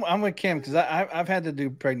 See, I'm with Kim because I've had to do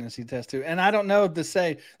pregnancy tests too, and I don't know to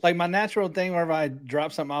say, like, my natural thing whenever I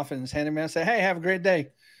drop something off and it's handed me, I say, hey, have a great day.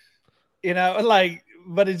 You know, like.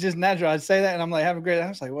 But it's just natural. I'd say that, and I'm like, have a great day. I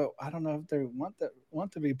was like, well, I don't know if they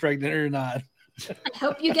want to be pregnant or not. I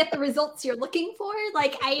hope you get the results you're looking for.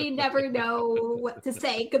 Like, I never know what to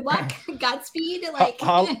say. Good luck. Godspeed. Like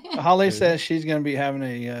Holly says she's going to be having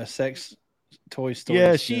a sex toy store.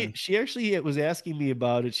 Yeah, she actually was asking me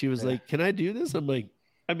about it. She was like, can I do this? I'm like,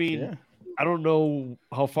 I mean, I don't know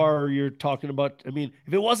how far you're talking about. I mean,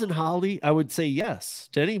 if it wasn't Holly, I would say yes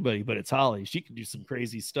to anybody, but it's Holly. She can do some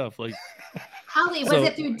crazy stuff. Like, Holly, was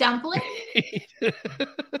it through Dumpling?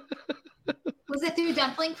 Was it through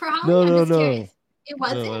Dumpling for Holly? No. Curious. It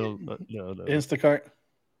wasn't? No. Instacart?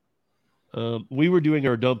 We were doing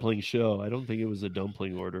our dumpling show. I don't think it was a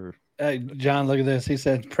dumpling order. Hey, John, look at this. He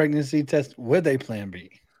said pregnancy test with a plan B.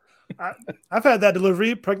 I've had that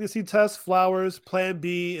delivery, pregnancy test, flowers, plan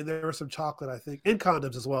B, and there was some chocolate, I think, and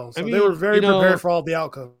condoms as well. So they were very prepared for all the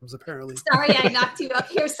outcomes, apparently. Sorry, I knocked you up.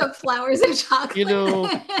 Here's some flowers and chocolate. You know,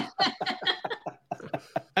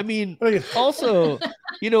 I mean, also,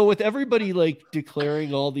 you know, with everybody like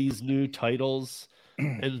declaring all these new titles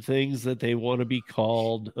and things that they want to be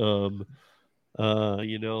called,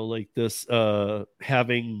 you know, like this,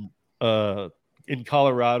 having in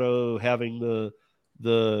Colorado, having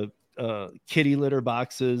the kitty litter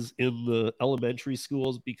boxes in the elementary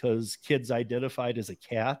schools because kids identified as a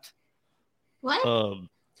cat. What?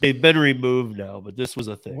 They've been removed now, but this was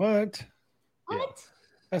a thing. What? What?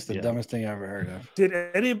 That's the dumbest thing I ever heard of. Did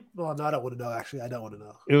any? Well, no, I don't want to know. Actually, I don't want to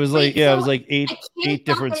know. It was like, Wait, it so was like eight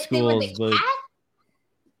different schools, but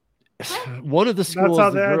one of the schools, how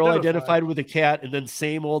the they girl identified. identified with a cat, and then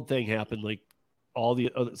same old thing happened. Like all the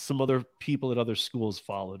some other people at other schools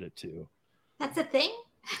followed it too. That's a thing.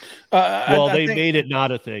 Well, I they think- made it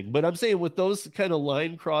not a thing, but I'm saying with those kind of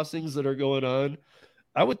line crossings that are going on,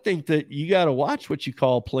 I would think that you got to watch what you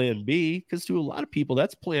call Plan B, because to a lot of people,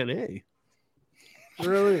 that's Plan A. It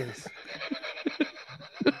really is.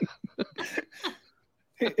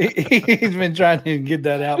 He's been trying to get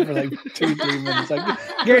that out for like 2-3 minutes.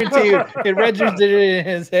 I guarantee you, it registered in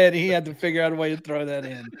his head. He had to figure out a way to throw that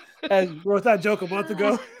in. Wrote that joke a month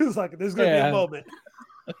ago. It was like, there's going to be a moment.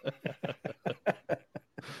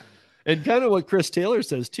 And kind of what Chris Taylor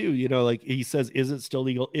says too, you know, like he says, is it still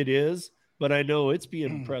legal? It is, but I know it's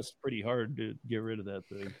being pressed pretty hard to get rid of that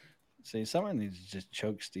thing. See, someone needs to just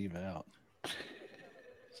choke Steve out.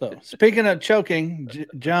 So, speaking of choking,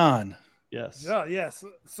 John. Yes. Yeah, yes.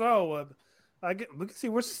 So, we can see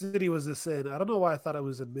which city was this in. I don't know why I thought it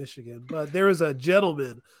was in Michigan, but there was a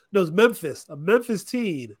gentleman. No, it was a Memphis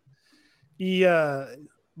teen. He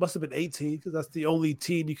must have been 18 because that's the only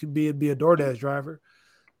teen you can be and be a DoorDash driver.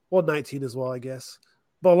 Well, 19 as well, I guess.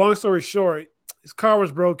 But long story short, his car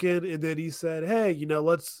was broken, and then he said, hey, you know,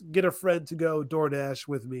 let's get a friend to go DoorDash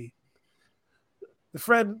with me.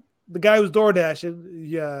 The guy who was DoorDashing,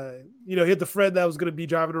 he had the friend that was going to be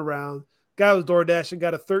driving around. Guy was DoorDashing,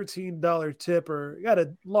 got a $13 tip, or got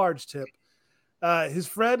a large tip. His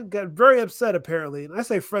friend got very upset, apparently. And I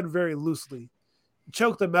say friend very loosely.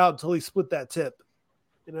 Choked him out until he split that tip.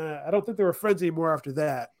 And I don't think they were friends anymore after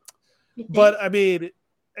that. But, I mean,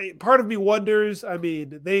 part of me wonders, I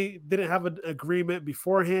mean, they didn't have an agreement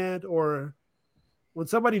beforehand, or when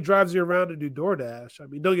somebody drives you around to do DoorDash, I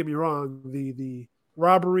mean, don't get me wrong, the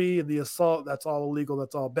robbery and the assault, that's all illegal,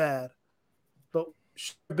 that's all bad. But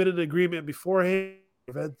should have been an agreement beforehand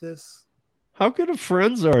to prevent this. How good of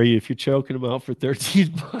friends are you if you're choking them out for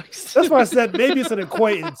 $13? That's why I said maybe it's an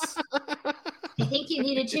acquaintance. I think you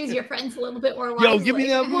need to choose your friends a little bit more wisely. Yo, give me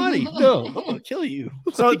that money. No, I'm gonna kill you.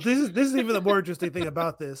 So this is even the more interesting thing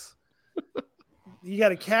about this. He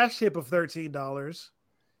got a cash tip of $13,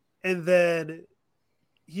 and then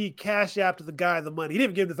he cash apped the guy the money. He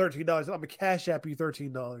didn't give him the $13. I'm gonna cash app you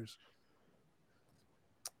 $13.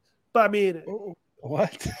 But I mean,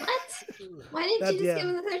 what? Why didn't you just give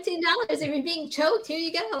him the $13? If you're being choked, here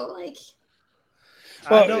you go. Like,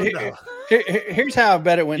 Well, I don't know. Here's how I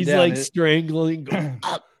bet it went He's down. like strangling, going,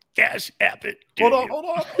 up, cash app it. Hold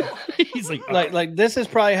on. He's like, like this is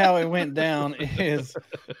probably how it went down. Is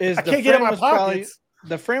I the can't get in friend my was probably pockets.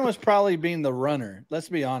 the friend was probably being the runner. Let's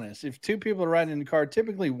be honest. If two people are riding in the car,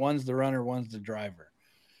 typically one's the runner, one's the driver.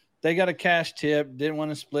 They got a cash tip, didn't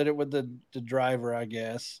want to split it with the driver, I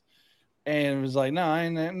guess. And it was like, no,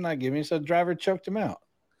 I'm not giving you. So the driver choked him out.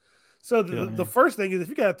 So the first thing is, if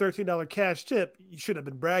you got a $13 cash tip, you should have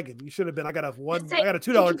been bragging. You should have been, I got a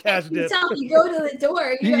 $2 cash tip. You go to the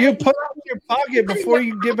door. You put it in your pocket before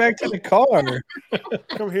you get back to the car.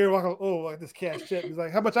 Come here, walk. Oh, like this cash tip. He's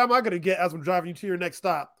like, how much am I going to get as I'm driving you to your next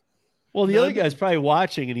stop? well, the other guy's probably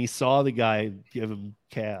watching, and he saw the guy give him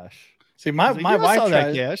cash. See, my He's like, wife saw that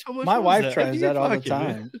tries. cash. How much My was wife that? tries Empty your that all the pocket,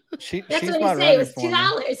 man. time. She's That's my what he said. It runner was for me.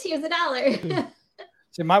 $2. Here's $1.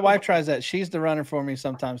 See, my wife tries that. She's the runner for me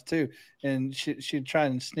sometimes too, and she'd try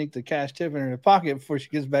and sneak the cash tip in her pocket before she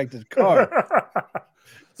gets back to the car.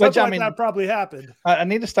 Which Something I like mean, that probably happened. I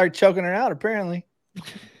need to start choking her out. Apparently,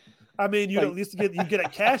 I mean, you at least get a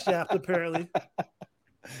cash app. Apparently,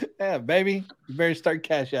 yeah, baby, you better start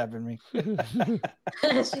cash apping me.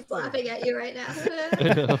 She's laughing at you right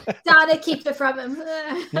now. Donna, keep it from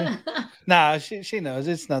him. Nah, she knows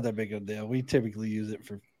it's not that big of a deal. We typically use it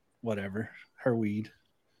for whatever, her weed.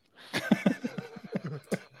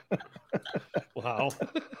 Wow.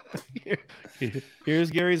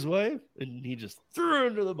 Here's Gary's wife, and he just threw her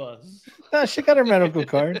under the bus. No, she got her medical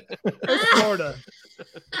card. That's Florida.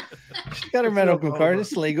 She got her medical card.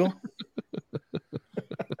 It's legal.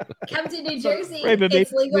 Come to New Jersey. Right, but maybe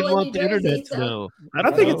It's legal we in want New the Jersey. internet to So. know.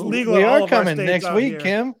 I think it's legal. We in all are of our coming states next out week, here.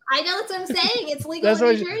 Kim. I know that's what I'm saying. It's legal That's in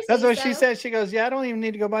what New Jersey. that's what she so- said. She goes, yeah, I don't even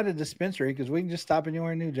need to go by the dispensary because we can just stop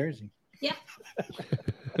anywhere in New Jersey. Yeah.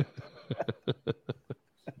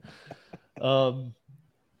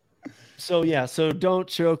 So don't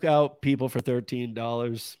choke out people for $13.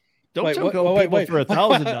 Don't Wait, choke wait, out wait, people wait. for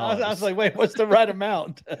 $1,000. I was like, wait, what's the right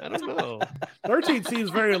amount? I don't know. 13 seems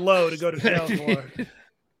very low to go to jail for.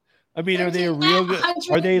 I mean, are they a real good?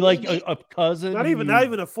 Are they like a cousin? Not who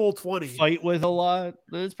even a full 20. fight with a lot.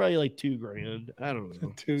 It's probably like $2,000. I don't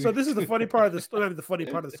know. So this is the funny part of the story. Not even the funny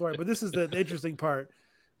part of the story, but this is the interesting part.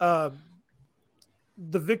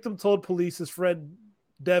 The victim told police his friend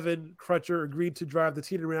Devin Crutcher agreed to drive the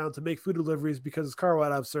teen around to make food deliveries because his car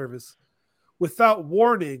went out of service. Without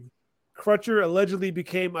warning, Crutcher allegedly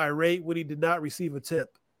became irate when he did not receive a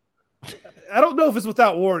tip. I don't know if it's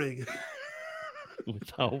without warning.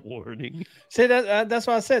 Without warning. See, that's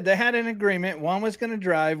what I said. They had an agreement. One was going to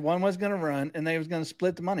drive, one was going to run, and they was going to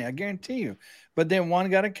split the money. I guarantee you. But then one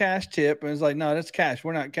got a cash tip and was like, no, that's cash.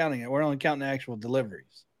 We're not counting it. We're only counting the actual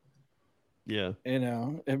deliveries. Yeah. You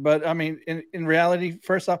know, but I mean, in reality,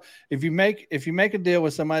 first off, if you make a deal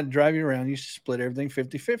with somebody to drive you around, you should split everything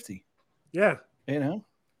 50-50. Yeah. You know?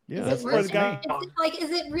 Yeah. Is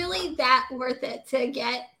it really that worth it to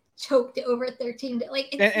get choked over $13?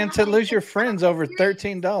 And to lose your friends over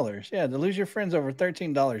 $13. Yeah, to lose your friends over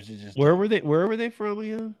 $13 is just. Where were they from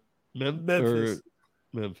again? Memphis.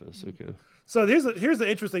 Memphis. Okay. So here's the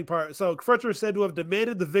interesting part. So Crutcher said to have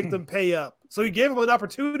demanded the victim pay up. So he gave him an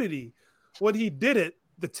opportunity. When he did it,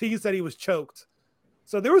 the teen said he was choked.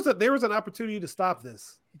 So there was an opportunity to stop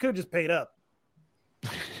this. He could have just paid up.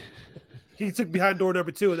 He took behind door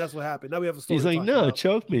number 2, and that's what happened. Now we have a story. He's like, no,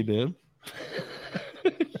 choke me, man.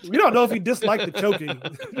 We don't know if he disliked the choking.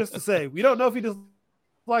 Just to say, we don't know if he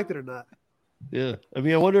disliked it or not. Yeah, I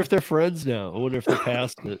mean, I wonder if they're friends now. I wonder if they're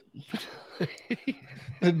past it.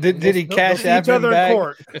 Did he cash app him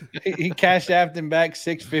back? He cashed apped him back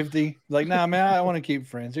 $650. Like, nah, man, I want to keep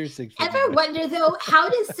friends. Here's $650. Ever wonder though, how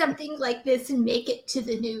does something like this make it to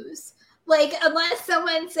the news? Like, unless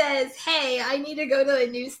someone says, "Hey, I need to go to a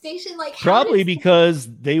news station," like probably because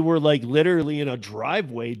they were like literally in a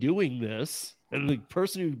driveway doing this, and the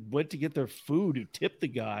person who went to get their food, who tipped the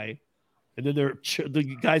guy, and then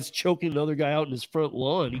the guy's choking another guy out in his front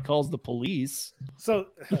lawn. He calls the police. So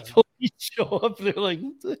the police show up. And they're like,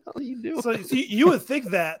 "What the hell are you doing?" So see, you would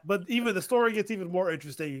think that, but even the story gets even more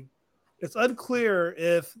interesting. It's unclear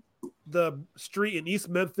if the street in East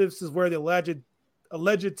Memphis is where the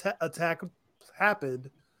alleged attack happened,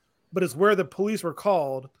 but it's where the police were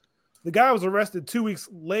called. The guy was arrested 2 weeks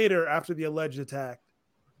later after the alleged attack.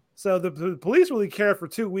 So the police really cared for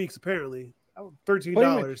 2 weeks, apparently.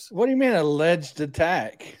 $13. What do you mean alleged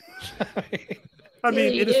attack? I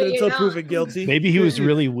mean, innocent until proven guilty. Maybe he was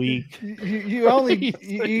really weak. You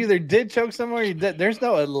either did choke someone or you did. There's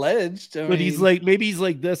no alleged. But he's like, maybe he's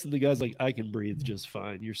like this, and the guy's like, I can breathe just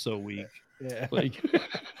fine. You're so weak. Yeah. Like,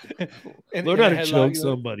 learn how to choke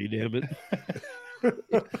somebody, damn it.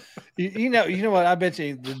 you know what? I bet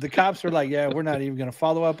you the cops were like, yeah, we're not even going to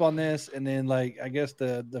follow up on this. And then, like, I guess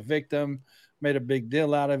the victim made a big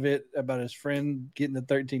deal out of it about his friend getting the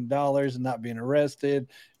 $13 and not being arrested.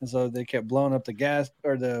 And so they kept blowing up the gas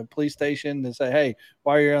or the police station to say, hey,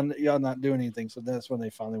 why are y'all not doing anything? So that's when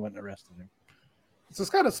they finally went and arrested him. So it's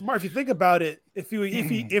kind of smart if you think about it. If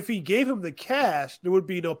he gave him the cash, there would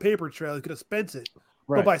be no paper trail. He could have spent it.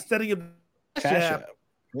 Right. But by sending him cash app,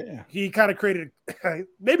 yeah, he kind of created.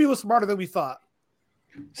 Maybe it was smarter than we thought.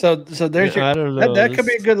 So there's I don't know. That could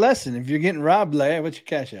be a good lesson. If you're getting robbed, like, what's your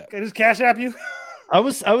cash app? Can I just cash app you? I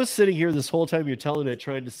was sitting here this whole time you're telling it,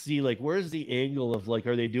 trying to see like where's the angle of like,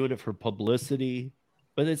 are they doing it for publicity?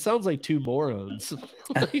 But it sounds like two morons.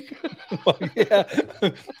 Well, yeah,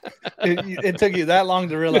 it took you that long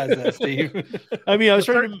to realize that, Steve. I mean, I was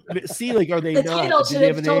trying to see like, are they not? Do they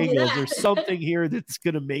have an angle? Is there something here that's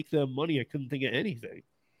going to make them money? I couldn't think of anything.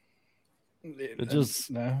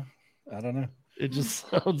 No, I don't know. It just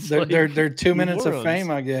sounds they're 2 minutes of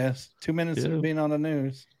fame, I guess. 2 minutes of being on the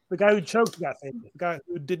news. The guy who choked got famous. The guy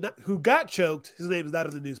who got choked, his name is not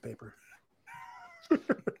in the newspaper.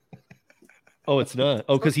 Oh, it's not.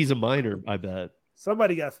 Oh, because he's a minor, I bet.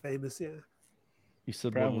 Somebody got famous, yeah. You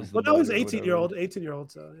said probably. One was no, he's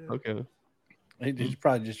 18-year-old. So yeah. Okay. He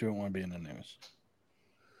probably just didn't want to be in the news.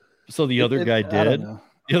 So the other guy did.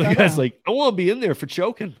 The other guy's like, I want to be in there for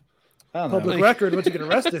choking. Public record. Once you get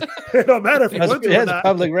arrested, it don't matter if you went to or not.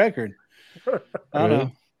 Public record. I don't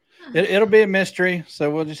know. It'll be a mystery,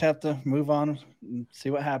 so we'll just have to move on and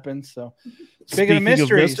see what happens. So, speaking of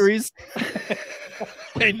mysteries,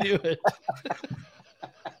 I knew it.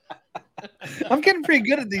 I'm getting pretty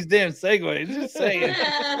good at these damn segues. Just saying.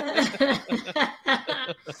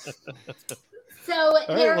 So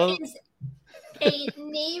there is a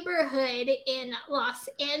neighborhood in Los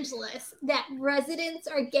Angeles that residents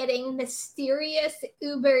are getting mysterious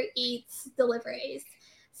Uber Eats deliveries.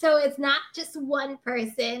 So it's not just one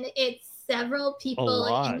person, it's several people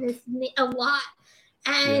in this, a lot.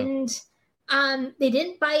 And They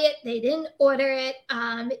didn't buy it. They didn't order it.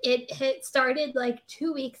 It started like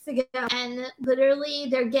 2 weeks ago, and literally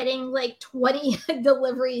they're getting like 20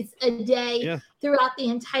 deliveries a day throughout the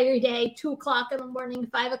entire day. 2 o'clock in the morning,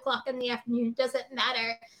 5 o'clock in the afternoon, doesn't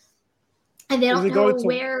matter. And they don't know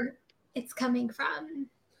where it's coming from.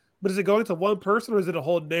 But is it going to one person or is it a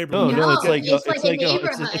whole neighborhood? No,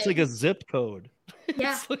 it's like a zip code.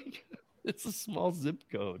 Yeah. It's a small zip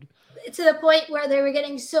code. To the point where they were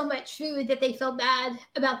getting so much food that they felt bad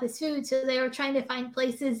about this food. So they were trying to find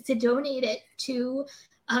places to donate it to.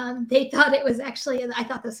 They thought it was actually, I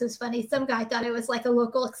thought this was funny. Some guy thought it was like a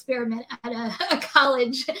local experiment at a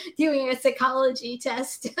college doing a psychology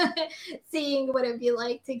test, seeing what it'd be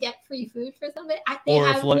like to get free food for somebody.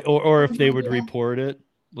 Or if they would report it.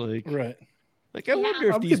 Like, right. Like, I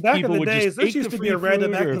wonder if these people would just take the free food,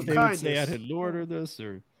 or if they would say, I didn't order this,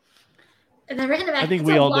 or... I think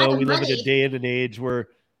we all know we live in a day and an age where,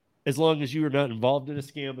 as long as you are not involved in a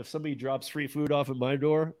scam, if somebody drops free food off at my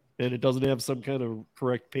door and it doesn't have some kind of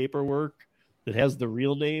correct paperwork that has the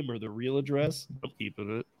real name or the real address, I'm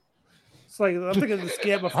keeping it. It's like, I'm thinking of the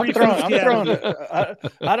scam, a free I'm throwing it.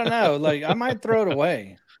 I don't know. Like, I might throw it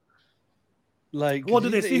away. Like, well, do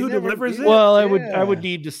they see who delivers it? Well, I would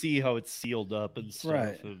need to see how it's sealed up and stuff.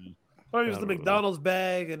 Right. And, or it's the McDonald's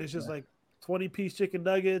bag and it's just like 20-piece chicken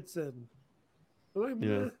nuggets and...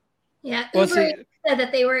 Yeah, Uber said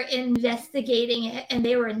that they were investigating it and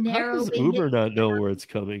they were narrowing. How does Uber not know where it's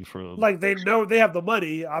coming from? Like, they know they have the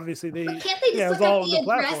money. Obviously, but can't they just look at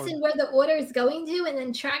the address and where the order is going to, and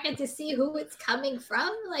then track it to see who it's coming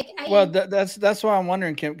from? Like, that's why I'm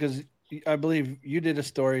wondering, Kim, because I believe you did a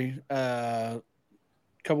story a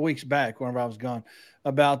couple weeks back whenever I was gone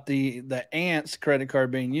about the aunt's credit card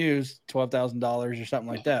being used, $12,000 or something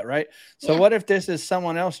like that, right? So what if this is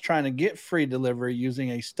someone else trying to get free delivery using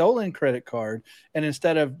a stolen credit card, and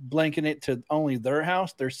instead of blanking it to only their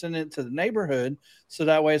house, they're sending it to the neighborhood, so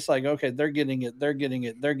that way it's like, okay, they're getting it,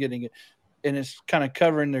 and it's kind of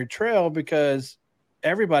covering their trail because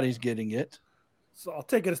everybody's getting it. So I'll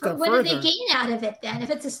take it a step further. What do they gain out of it then if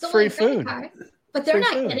it's a stolen free credit food card? But they're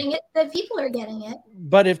not getting it. The people are getting it.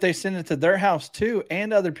 But if they send it to their house too,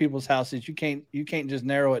 and other people's houses, you can't just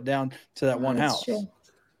narrow it down to that one house. True.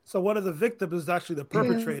 So one of the victims is actually the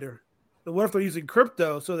perpetrator. And what if they're using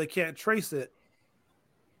crypto so they can't trace it?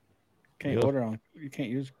 You can't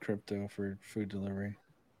use crypto for food delivery.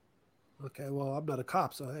 Okay, well, I'm not a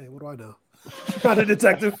cop, so hey, what do I know? Not a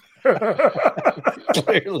detective.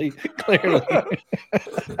 Clearly.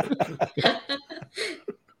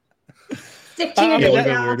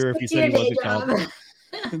 Weirder if you said he was a cop.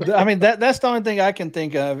 I mean, that's the only thing I can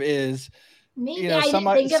think of is,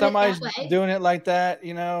 somebody's doing it like that.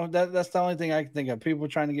 That's the only thing I can think of. People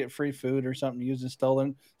trying to get free food or something using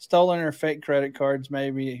stolen or fake credit cards.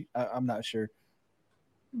 Maybe I'm not sure.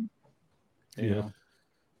 Yeah.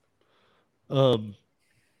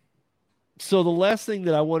 So the last thing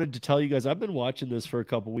that I wanted to tell you guys, I've been watching this for a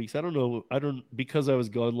couple weeks. Because I was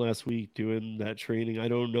gone last week doing that training, I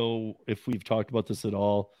don't know if we've talked about this at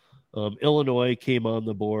all. Illinois came on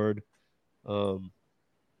the board.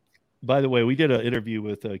 By the way, we did an interview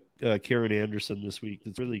with Karen Anderson this week.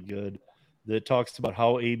 That's really good. That talks about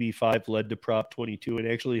how AB 5 led to Prop 22, and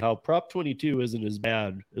actually how Prop 22 isn't as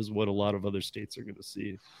bad as what a lot of other states are going to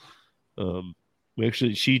see.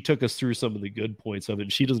 She took us through some of the good points of it,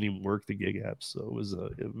 and she doesn't even work the gig apps, so it was a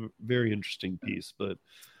very interesting piece. But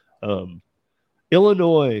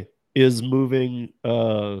Illinois is moving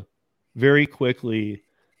very quickly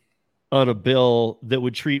on a bill that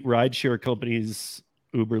would treat rideshare companies,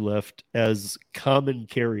 Uber, Lyft, as common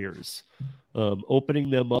carriers,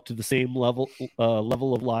 opening them up to the same level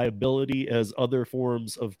of liability as other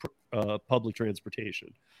forms of public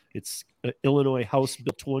transportation. It's Illinois House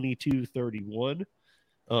Bill 2231.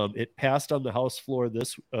 It passed on the House floor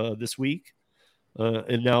this week,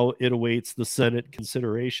 and now it awaits the Senate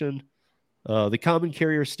consideration. The common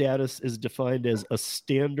carrier status is defined as a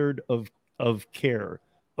standard of care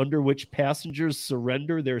under which passengers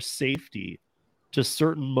surrender their safety to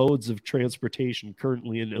certain modes of transportation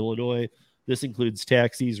currently in Illinois. This includes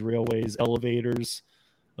taxis, railways, elevators,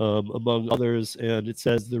 among others. And it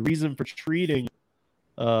says the reason for treating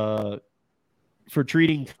common.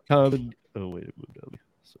 Oh wait, it moved on.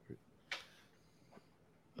 Sorry.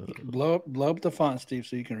 Blow up the font, Steve,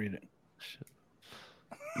 so you can read it.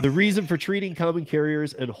 The reason for treating common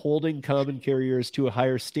carriers and holding common carriers to a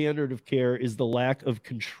higher standard of care is the lack of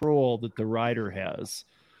control that the rider has.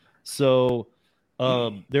 So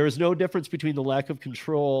there is no difference between the lack of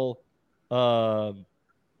control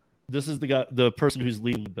this is the person who's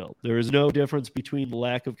leading the bill. There is no difference between the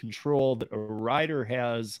lack of control that a rider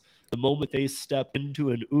has the moment they step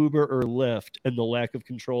into an Uber or Lyft and the lack of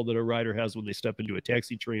control that a rider has when they step into a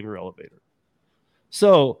taxi, train, or elevator.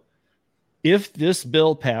 So if this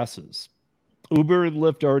bill passes, Uber and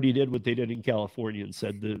Lyft already did what they did in California and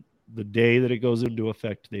said that the day that it goes into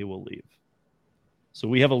effect, they will leave. So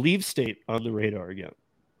we have a leave state on the radar again.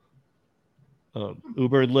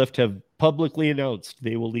 Uber and Lyft have publicly announced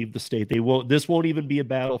they will leave the state. This won't even be a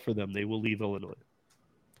battle for them. They will leave Illinois.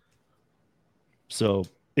 So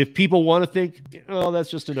if people want to think, oh, that's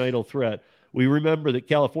just an idle threat, we remember that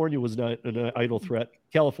California was not an idle threat.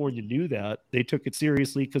 California knew that. They took it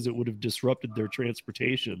seriously because it would have disrupted their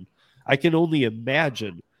transportation. I can only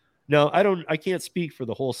imagine. Now, I can't speak for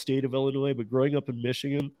the whole state of Illinois, but growing up in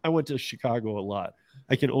Michigan, I went to Chicago a lot.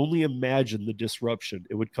 I can only imagine the disruption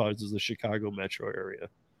it would cause the Chicago metro area.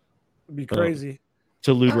 It'd be crazy.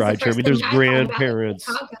 To lose rideshare. I mean, there's grandparents.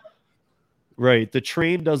 Right. The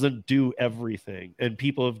train doesn't do everything. And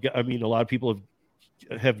a lot of people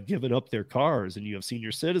have given up their cars, and you have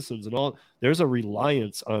senior citizens and all. There's a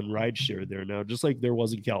reliance on rideshare there now, just like there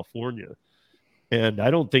was in California. And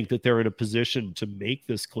I don't think that they're in a position to make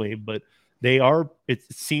this claim, but they are. It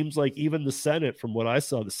seems like even the Senate, from what I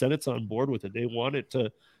saw, the Senate's on board with it. They want it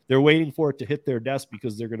to, they're waiting for it to hit their desk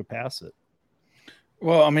because they're going to pass it.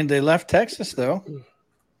 Well, I mean, they left Texas, though.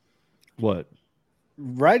 What?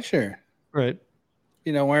 Rideshare. Right.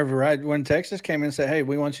 You know, when Texas came in and said, hey,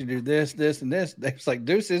 we want you to do this, this, and this, they was like,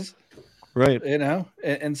 deuces. Right. You know,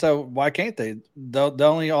 and so why can't they? The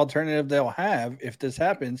only alternative they'll have if this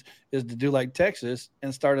happens is to do like Texas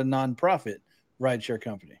and start a nonprofit rideshare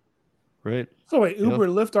company. Right. So wait, Uber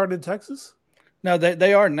and Lyft aren't in Texas? No,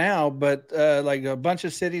 they are now, but like a bunch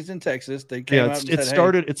of cities in Texas, they came out and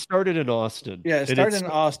it started in Austin. Yeah, it started in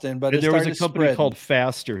Austin, but there was a company called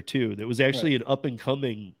Faster too that was actually an up and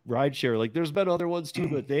coming rideshare. Like there's been other ones too,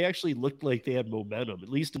 but they actually looked like they had momentum, at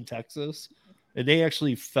least in Texas. And they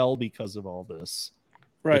actually fell because of all this.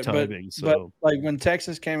 Right. Timing, but like when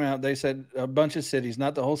Texas came out, they said a bunch of cities,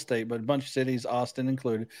 not the whole state, but a bunch of cities, Austin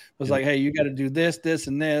included, was like, hey, you got to do this, this,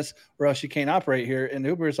 and this, or else you can't operate here. And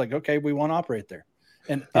Uber is like, okay, we want to operate there.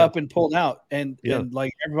 And up and pulled out. And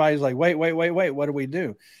like everybody's like, wait, what do we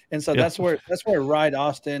do? And so that's where Ride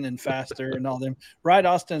Austin and Faster and all them. Ride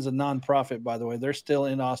Austin is a nonprofit, by the way. They're still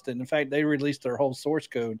in Austin. In fact, they released their whole source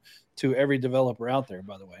code to every developer out there,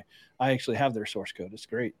 by the way. I actually have their source code. It's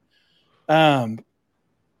great.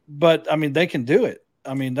 But I mean, they can do it.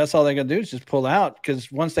 I mean, that's all they got to do is just pull out,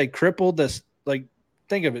 because once they crippled this, like,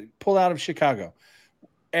 think of it, pull out of Chicago.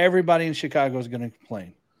 Everybody in Chicago is going to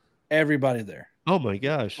complain. Everybody there. Oh my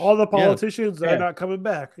gosh! All the politicians are not coming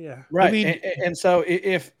back. Yeah, right. I mean, and so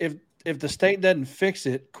if the state doesn't fix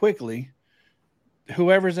it quickly,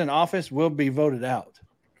 whoever's in office will be voted out.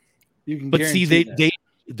 You can. But see, they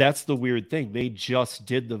that's the weird thing. They just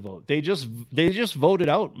did the vote. They just voted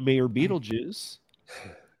out Mayor Beetlejuice.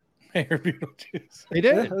 Mayor Beetlejuice. They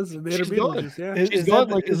did. Yeah, Mayor Beetlejuice. Yeah, is that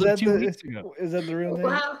like is that 2 weeks ago? Is that the real name?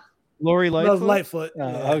 Wow. Lori Lightfoot. No, Lightfoot.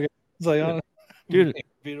 Okay. It's like, dude,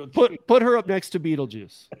 put her up next to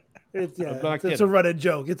Beetlejuice. It's a running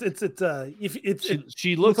joke.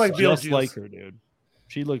 She looks like just like her, dude.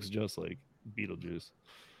 She looks just like Beetlejuice.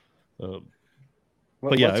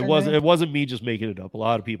 But yeah, it wasn't me just making it up. A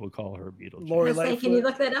lot of people call her Beetlejuice. Lori Lightfoot. Can you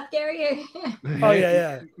look that up, Gary? Oh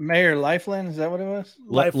yeah. Mayor Lifeline, is that what it was?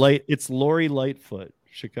 It's Lori Lightfoot,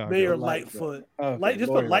 Chicago. Mayor Lightfoot. Okay,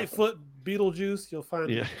 just put Lightfoot Beetlejuice. You'll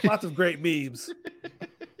find lots of great memes.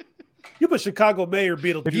 You put Chicago Mayor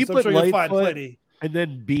Beetlejuice. If you put Lightfoot, you'll find plenty. And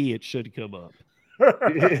then B, it should come up.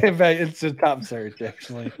 In fact, it's a top search,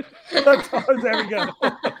 actually. There we go.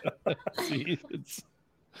 See,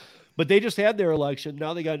 but they just had their election.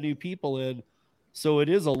 Now they got new people in, so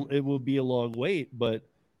it will be a long wait. But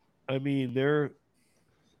I mean,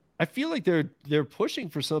 I feel like they're pushing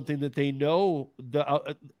for something that they know.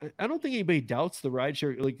 I don't think anybody doubts the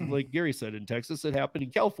rideshare. Like Gary said, in Texas, it happened.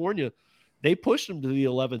 In California, they pushed them to the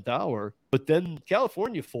 11th hour, but then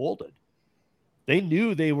California folded. They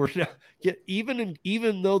knew they were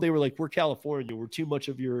even though they were like, we're California, we're too much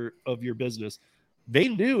of your business. They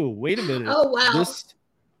knew. Wait a minute. Oh wow.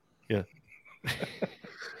 Yeah.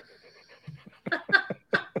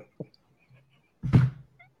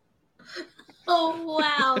 Oh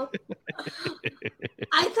wow.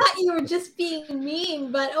 I thought you were just being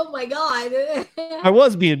mean, but oh my god. I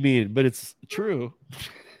was being mean, but it's true.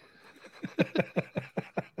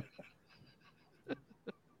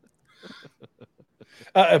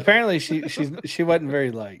 Apparently she wasn't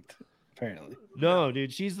very liked. Apparently. No,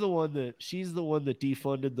 dude, she's the one that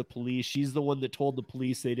defunded the police. She's the one that told the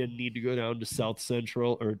police they didn't need to go down to South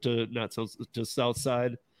Central or to South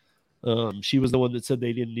Side. She was the one that said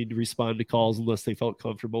they didn't need to respond to calls unless they felt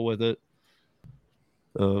comfortable with it.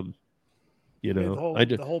 You know,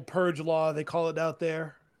 the whole purge law, they call it out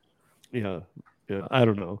there. Yeah, I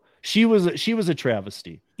don't know. She was a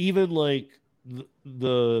travesty. Even like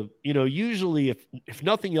the you know, usually if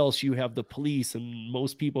nothing else, you have the police and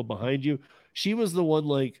most people behind you. She was the one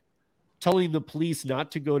like telling the police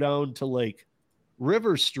not to go down to like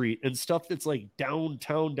River Street and stuff that's like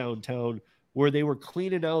downtown where they were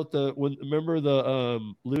cleaning out remember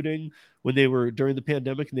the looting when they were during the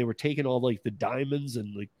pandemic and they were taking all like the diamonds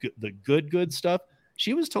and the good stuff.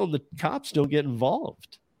 She was telling the cops don't get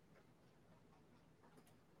involved.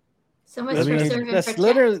 So much for serve and that's protect.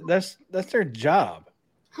 literally that's their job,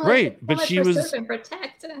 right? So but much she for was serve and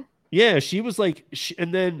protect. Yeah, she was like, she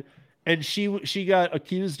got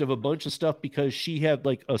accused of a bunch of stuff because she had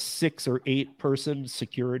like a 6 or 8 person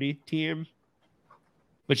security team.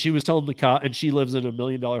 But she was telling the cop, and she lives in $1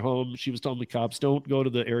 million home. She was telling the cops, don't go to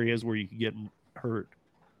the areas where you can get hurt.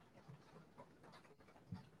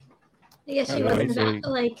 I guess she wasn't that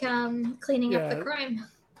like cleaning up the crime.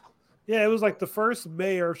 Yeah, it was like the first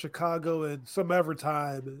mayor of Chicago in some ever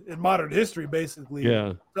time in modern history, basically.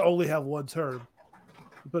 Yeah. To only have one term.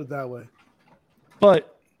 Put it that way.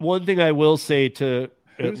 But one thing I will say to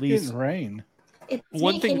Who's at least getting rain. It's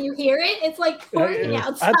me. Can you hear it? It's like pouring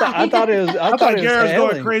outside. I thought it was. I thought Garrett's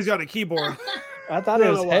going crazy on the keyboard. I thought it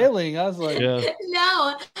was hailing. I was like,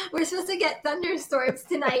 no, we're supposed to get thunderstorms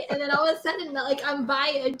tonight, and then all of a sudden, like I'm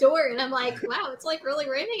by a door, and I'm like, wow, it's like really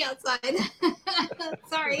raining outside.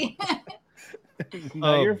 Sorry.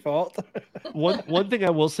 Not your fault. One thing I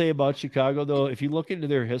will say about Chicago, though, if you look into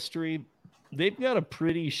their history, they've got a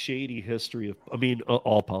pretty shady history of. I mean,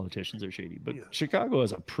 all politicians are shady, but Chicago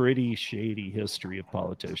has a pretty shady history of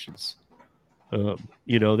politicians.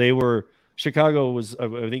 You know, Chicago was, I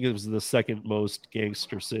think it was the second most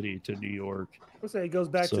gangster city to New York. I'll say it goes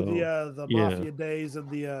back to the mafia days and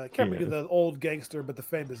the can't think of the old gangster, but the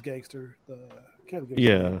famous gangster.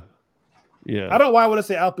 Yeah. I don't know why I want to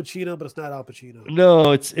say Al Pacino, but it's not Al Pacino.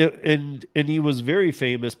 No, and he was very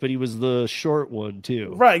famous, but he was the short one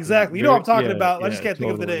too. Right, exactly. You know what I'm talking about. I just can't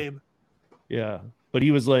think of the name. Yeah, but he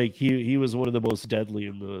was like he was one of the most deadly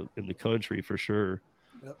in the country for sure.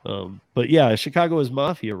 Yep. But yeah, Chicago is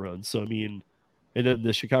mafia run. So I mean, and then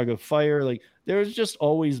the Chicago fire, like there's just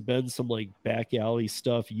always been some like back alley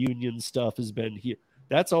stuff, union stuff has been here.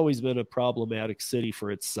 That's always been a problematic city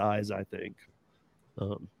for its size, I think.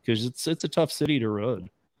 Because it's a tough city to run.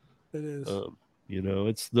 It is. You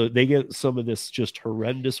know, they get some of this just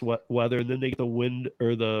horrendous weather, and then they get the wind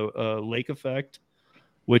or the lake effect.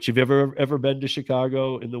 Which, if you've ever been to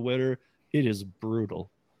Chicago in the winter, it is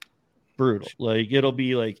brutal. Like it'll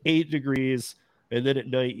be like 8 degrees, and then at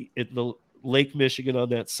night, the Lake Michigan on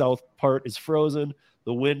that south part is frozen.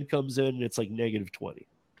 The wind comes in, and it's like -20.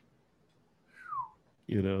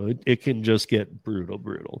 You know, it can just get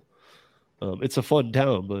brutal. It's a fun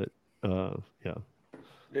town, but yeah.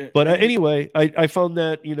 But anyway, I found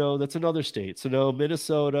that, you know, that's another state. So now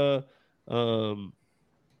Minnesota, New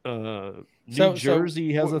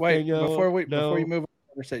Jersey has a thing out. Before you move on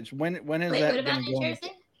to other states, when is that going to go in?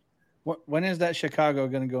 When is that Chicago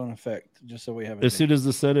going to go in effect? Just so we have it. As soon as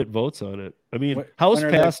the Senate votes on it. I mean, House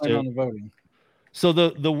passed it. On the voting? So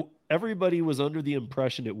the everybody was under the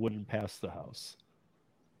impression it wouldn't pass the House.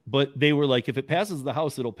 But they were like, if it passes the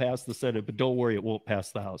House, it'll pass the Senate. But don't worry, it won't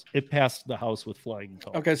pass the House. It passed the House with flying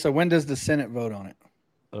colors. Okay, so when does the Senate vote on it?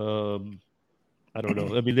 I don't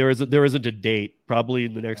know. I mean, there isn't a date. Probably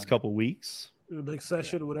in the next couple weeks. The next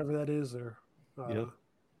session, whatever that is, or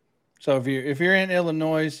So if you're in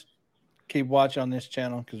Illinois, keep watch on this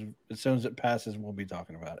channel because as soon as it passes, we'll be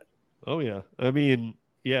talking about it. Oh yeah, I mean,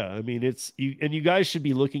 it's you, and you guys should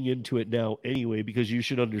be looking into it now anyway because you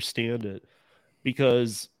should understand it.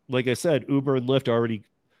 Because, like I said, Uber and Lyft already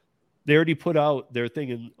put out their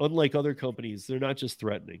thing, and unlike other companies, they're not just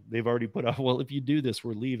threatening. They've already put out, well, if you do this,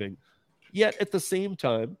 we're leaving. Yet at the same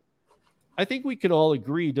time, I think we can all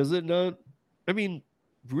agree, does it not? I mean,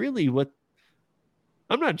 really,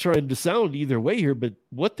 I'm not trying to sound either way here, but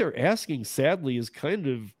what they're asking, sadly, is kind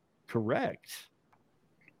of correct.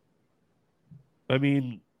 I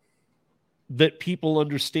mean, that people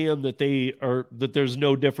understand that that there's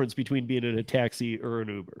no difference between being in a taxi or an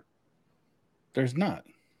Uber. There's not.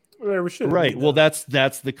 Right. Well, that's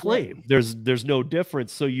the claim. Right. There's no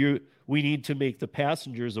difference. So we need to make the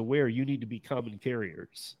passengers aware you need to be common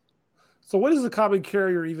carriers. So what does a common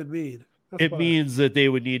carrier even mean? It means that they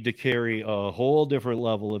would need to carry a whole different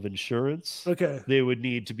level of insurance. Okay. They would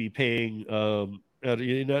need to be paying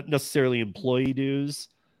not necessarily employee dues,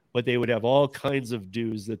 but they would have all kinds of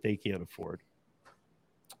dues that they can't afford.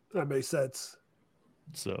 That makes sense.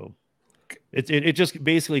 So it just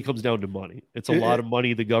basically comes down to money. It's a lot of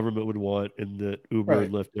money the government would want, and that Uber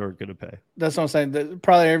and Lyft aren't going to pay. That's what I'm saying.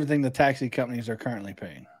 Probably everything the taxi companies are currently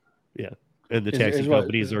paying. Yeah, and the taxi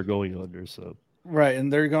companies are going under. So right,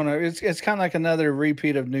 and they're going to. It's kind of like another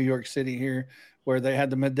repeat of New York City here, where they had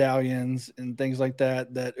the medallions and things like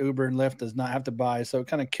that Uber and Lyft does not have to buy. So it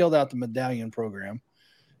kind of killed out the medallion program,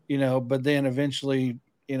 But then eventually,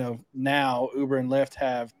 now Uber and Lyft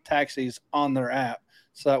have taxis on their app.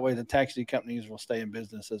 So that way the taxi companies will stay in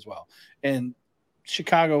business as well. And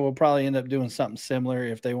Chicago will probably end up doing something similar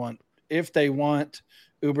if they want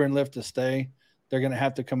Uber and Lyft to stay. They're going to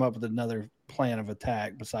have to come up with another plan of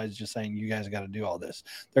attack besides just saying you guys got to do all this.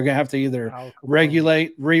 They're going to have to either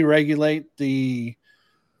re-regulate the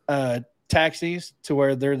taxis to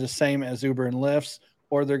where they're the same as Uber and Lyft's,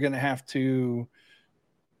 or they're going to have to,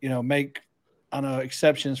 make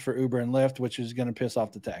exceptions for Uber and Lyft, which is going to piss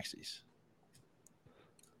off the taxis.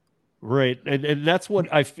 Right. And that's what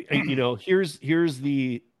here's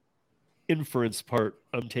the inference part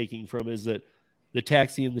I'm taking from is that the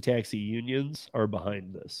taxi and the taxi unions are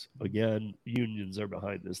behind this. Again, unions are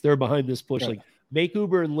behind this. They're behind this push, like make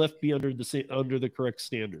Uber and Lyft be under the correct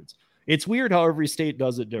standards. It's weird how every state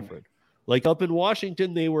does it different. Like up in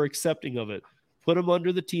Washington, they were accepting of it. Put them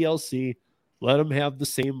under the TLC, let them have the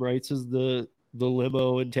same rights as the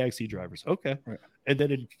limo and taxi drivers. Okay. Right. And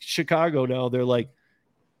then in Chicago now, they're like,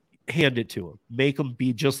 hand it to them, make them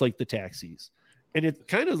be just like the taxis. And it's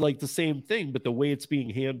kind of like the same thing, but the way it's being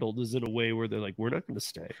handled is in a way where they're like, we're not going to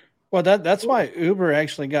stay. Well, that's why Uber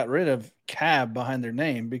actually got rid of cab behind their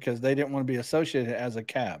name, because they didn't want to be associated as a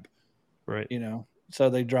cab. Right. So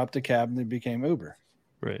they dropped the cab and they became Uber.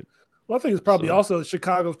 Right. Well, I think it's probably also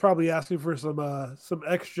Chicago's probably asking for some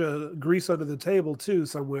extra grease under the table too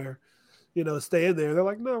somewhere, stay in there. They're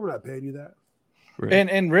like, no, we're not paying you that. Right.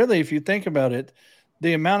 And really, if you think about it,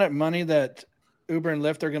 the amount of money that Uber and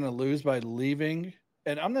Lyft are going to lose by leaving,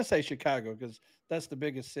 and I'm going to say Chicago because that's the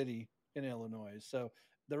biggest city in Illinois. So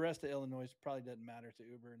the rest of Illinois probably doesn't matter to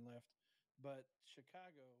Uber and Lyft, but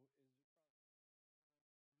Chicago is money that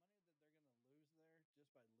they're going to lose there just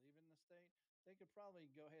by leaving the state. They could probably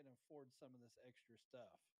go ahead and afford some of this extra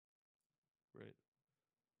stuff. Right.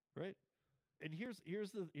 Right. And here's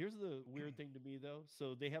the weird thing to me though.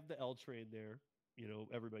 So they have the L train there.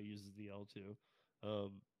 Everybody uses the L too.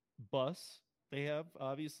 Bus, they have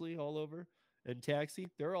obviously all over, and taxi,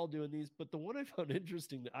 they're all doing these. But the one I found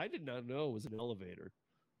interesting that I did not know was an elevator.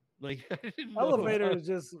 Like I didn't know elevator is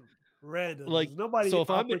just random. Like nobody. So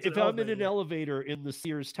if I'm in an elevator in the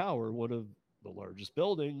Sears Tower, one of the largest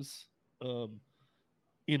buildings, and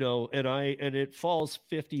it falls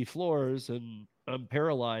 50 floors and I'm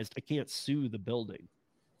paralyzed, I can't sue the building.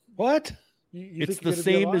 What? It's the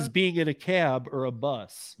same as being in a cab or a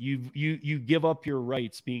bus. You give up your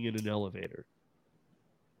rights being in an elevator.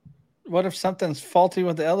 What if something's faulty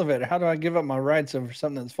with the elevator? How do I give up my rights over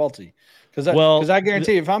something that's faulty? Because I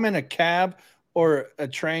guarantee if I'm in a cab or a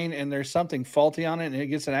train and there's something faulty on it and it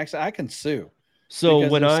gets an accident, I can sue. So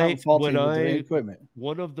one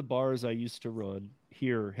of the bars I used to run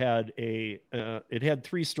here had it had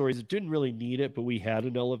 3 stories. It didn't really need it, but we had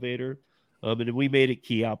an elevator. And we made it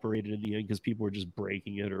key operated in the end because people were just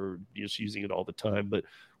breaking it or just using it all the time. But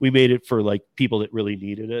we made it for like people that really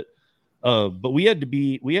needed it. But we had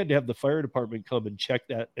to have the fire department come and check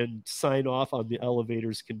that and sign off on the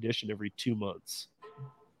elevator's condition every 2 months.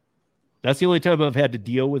 That's the only time I've had to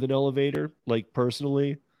deal with an elevator, like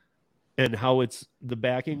personally, and how the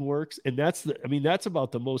backing works. And that's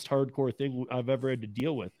about the most hardcore thing I've ever had to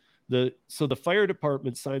deal with. So the fire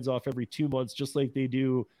department signs off every 2 months, just like they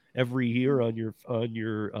do every year on your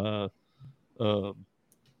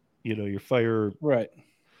your fire, right?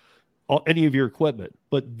 Any of your equipment.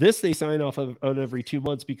 But this they sign off on every 2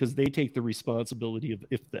 months because they take the responsibility of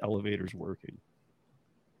if the elevator's working.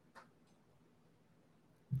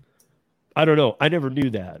 I don't know. I never knew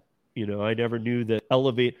that. I never knew that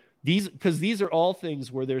these are all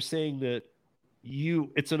things where they're saying that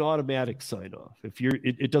it's an automatic sign off.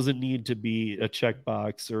 It doesn't need to be a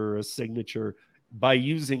checkbox or a signature. By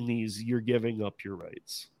using these, you're giving up your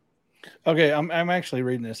rights. Okay, I'm actually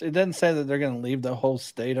reading this. It doesn't say that they're going to leave the whole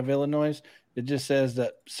state of Illinois. It just says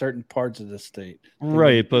that certain parts of the state.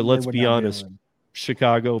 Right, but let's be honest.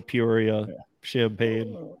 Chicago, Peoria,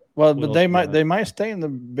 Champaign. Well, but they might stay in the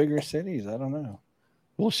bigger cities. I don't know.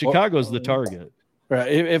 Well, Chicago's the target. Right.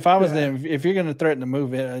 If I was them, if you're going to threaten to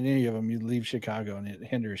move in any of them, you leave Chicago and it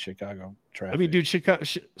hinders Chicago traffic. I mean, dude,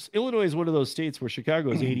 Illinois is one of those states where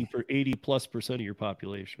Chicago is 80+% of your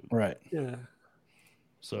population. Right. Yeah.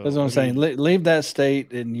 So that's what I'm saying. Leave that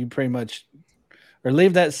state and you pretty much, or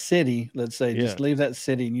leave that city. Let's say, just leave that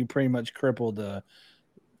city and you pretty much crippled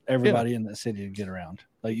everybody in that city to get around.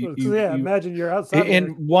 Like imagine you're outside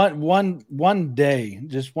in one day,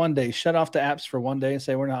 just one day, shut off the apps for one day and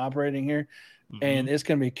say we're not operating here. And it's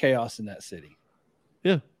going to be chaos in that city.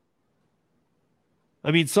 Yeah.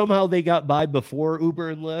 I mean, somehow they got by before Uber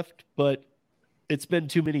and Lyft, but it's been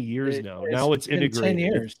too many years now. Now it's integrated. 10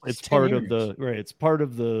 years. It's part of the It's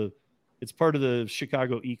part of the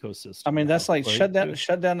Chicago ecosystem. I mean, that's like shut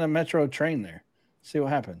down the metro train there. See what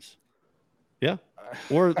happens. Yeah.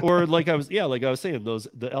 Or like I was saying,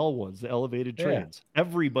 the L ones, the elevated trains.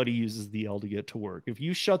 Everybody uses the L to get to work.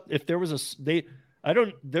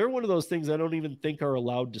 They're one of those things I don't even think are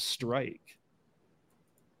allowed to strike.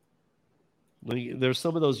 Like, there's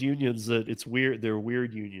some of those unions that it's weird. They're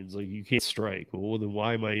weird unions. Like, you can't strike. Well, then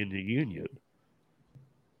why am I in the union?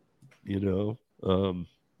 You know?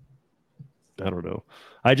 I don't know.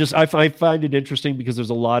 I find it interesting because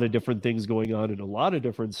there's a lot of different things going on in a lot of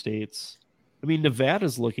different states. I mean,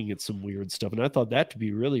 Nevada's looking at some weird stuff, and I thought that to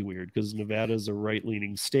be really weird because Nevada's a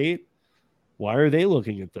right-leaning state. Why are they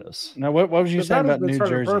looking at this? Now, what was you saying about New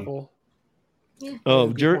Jersey? Yeah.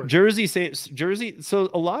 Oh, Jersey.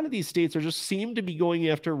 So a lot of these states seem to be going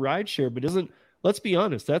after rideshare, but let's be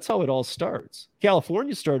honest, that's how it all starts.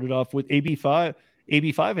 California started off with AB5.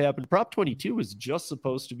 AB5 happened. Prop 22 was just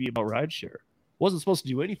supposed to be about rideshare. Wasn't supposed to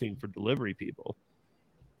do anything for delivery people.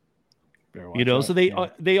 So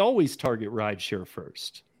they always target rideshare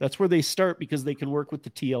first. That's where they start because they can work with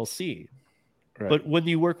the TLC. Right. But when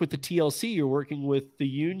you work with the TLC, you're working with the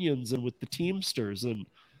unions and with the Teamsters, and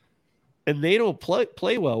they don't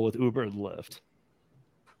play well with Uber and Lyft.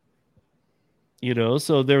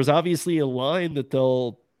 So there's obviously a line that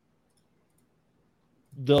they'll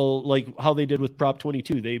like how they did with Prop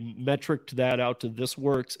 22. They metriced that out to this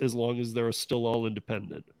works as long as they're still all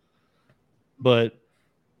independent. But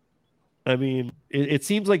I mean, it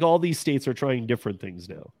seems like all these states are trying different things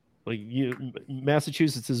now. Like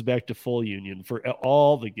Massachusetts is back to full union for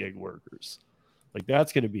all the gig workers. Like,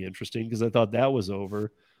 that's going to be interesting because I thought that was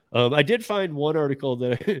over. I did find one article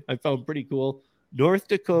that I found pretty cool. North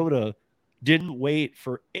Dakota didn't wait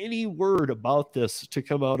for any word about this to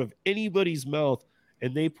come out of anybody's mouth.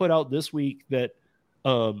 And they put out this week that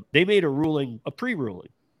they made a pre-ruling.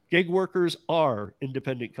 Gig workers are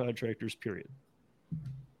independent contractors, period.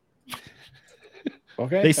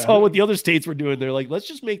 Okay. They saw what the other states were doing. They're like, let's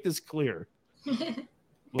just make this clear.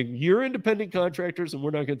 Like, you're independent contractors and we're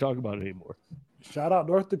not going to talk about it anymore. Shout out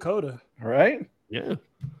North Dakota. Right? Yeah.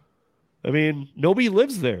 I mean, nobody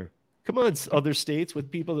lives there. Come on, other states with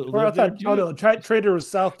people that live there. No, Trader was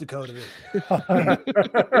South Dakota.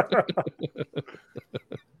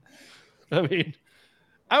 I mean,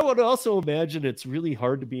 I would also imagine it's really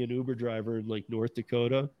hard to be an Uber driver in like North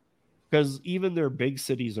Dakota because even their big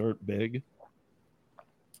cities aren't big,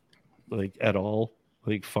 like at all.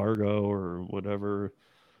 Like Fargo or whatever,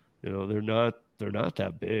 they're not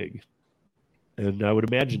that big. And I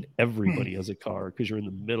would imagine everybody has a car because you're in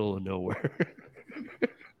the middle of nowhere.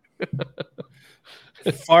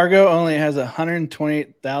 Fargo only has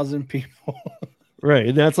 128,000 people. Right.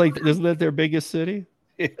 And that's like, isn't that their biggest city?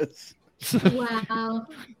 Yes. Wow.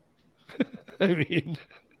 I mean,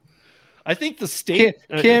 I think the state.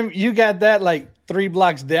 Kim, you got that like 3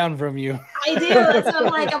 blocks down from you. I do. That's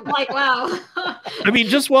what I'm like, wow. I mean,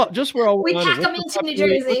 just where we can't come into New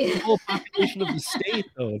Jersey. The whole population of the state,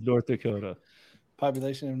 though, of North Dakota.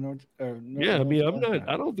 Population of North. Yeah, I mean,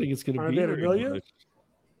 I don't think it's going to be a million. Much.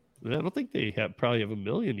 I don't think they probably have a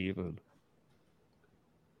million even.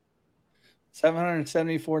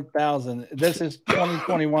 774,000. This is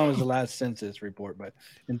 2021 was the last census report, but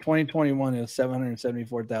in 2021 it was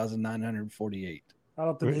 774,948. I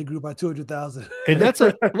don't think they grew by 200,000. And that's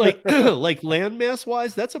like landmass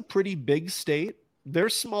wise, that's a pretty big state. They're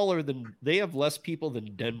smaller they have less people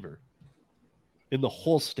than Denver in the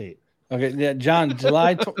whole state. Okay, yeah, John,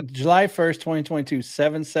 July 1st, 2022,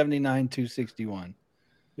 779,261.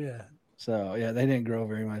 Yeah. So yeah, they didn't grow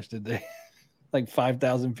very much, did they? Like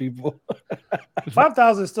 5,000 people.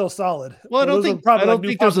 5,000 is still solid. Well, I don't think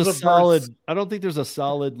there's a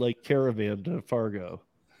solid like caravan to Fargo.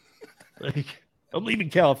 Like, I'm leaving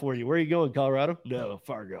California. Where are you going? Colorado? No,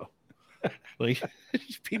 Fargo. Like,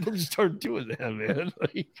 people just aren't doing that, man.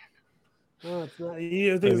 Like, well, it's not,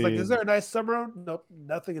 like, is there a nice summer? Nope,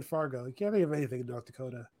 nothing in Fargo. You can't think of anything in North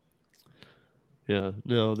Dakota. Yeah,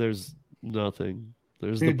 no, there's nothing.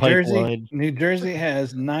 There's the pipeline. New Jersey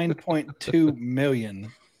has 9.2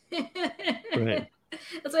 million. Right.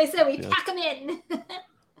 That's why I said we pack them in.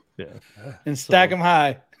 And stack them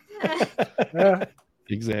high.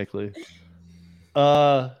 Exactly.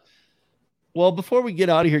 Well, before we get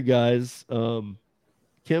out of here, guys,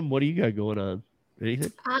 Kim, what do you got going on?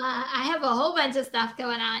 Anything? I have a whole bunch of stuff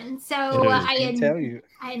going on. So I tell you.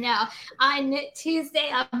 I know. On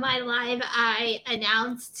Tuesday on my live, I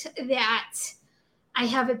announced that I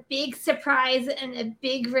have a big surprise and a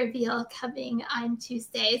big reveal coming on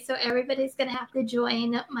Tuesday. So everybody's going to have to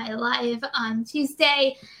join my live on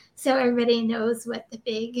Tuesday so everybody knows what the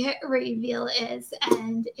big reveal is.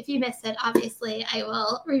 And if you miss it, obviously, I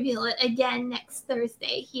will reveal it again next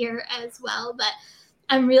Thursday here as well. But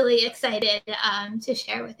I'm really excited to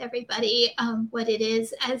share with everybody what it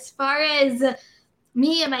is. As far as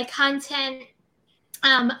me and my content,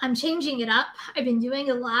 I'm changing it up. I've been doing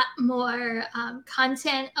a lot more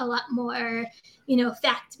content, a lot more,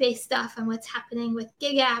 fact-based stuff on what's happening with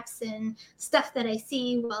gig apps and stuff that I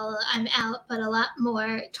see while I'm out, but a lot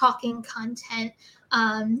more talking content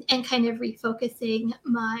and kind of refocusing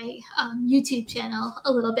my YouTube channel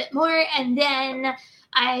a little bit more. And then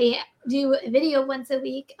I do a video once a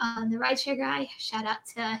week on the Rideshare Guy. Shout out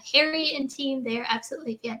to Harry and team. They're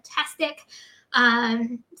absolutely fantastic.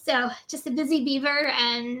 So just a busy beaver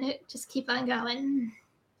and just keep on going.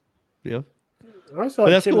 Yeah. I feel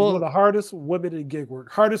like Kim is one of the hardest women in gig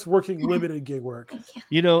work. Hardest working women in gig work.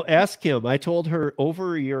 Ask Kim. I told her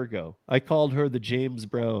over a year ago, I called her the James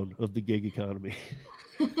Brown of the gig economy.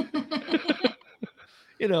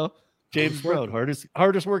 James Brown,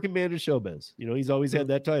 hardest working man in showbiz. He's always had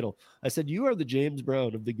that title. I said, you are the James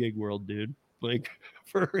Brown of the gig world, dude. Like,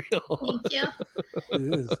 for real. Thank you.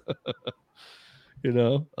 It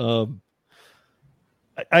is.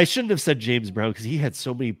 I shouldn't have said James Brown because he had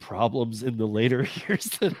so many problems in the later years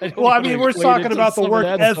that I don't we're talking about the work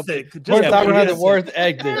ethic. We're talking about the work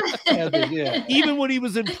ethic. Yeah. Even when he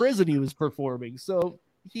was in prison, he was performing. So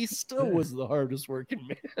he still was the hardest working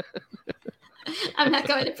man. I'm not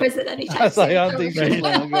going to prison anytime soon. I don't think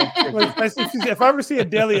if I ever see a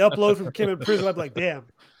daily upload from Kim in prison, I'm like, damn,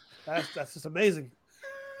 that's just amazing.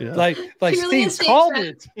 Yeah. Like really Steve called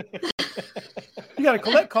it. You got a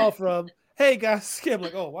collect call from, hey guys, Kim.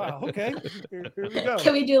 Like, oh wow, okay, here we go.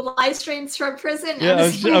 Can we do live streams from prison? Yeah, I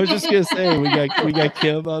was just gonna say we got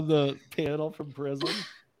Kim on the panel from prison.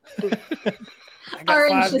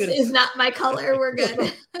 Orange is not my color. We're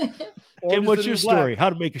good. Kim, what's your story? How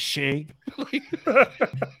to make a shank?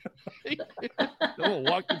 We'll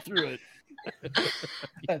walk you through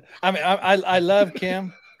it. I mean, I love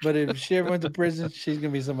Kim, but if she ever went to prison, she's gonna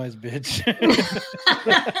be somebody's bitch.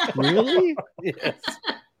 Really? Yes.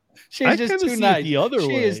 She's just too nice. The other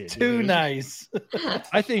way, is too nice.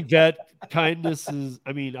 I think that kindness is.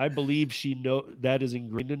 I mean, I believe that is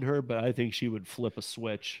ingrained in her, but I think she would flip a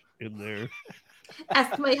switch in there.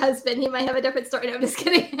 Ask my husband. He might have a different story. No, I'm just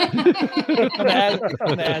kidding. I'm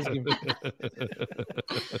gonna ask him.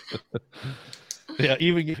 Yeah,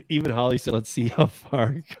 even Holly said, let's see how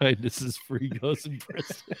far kindness is free goes in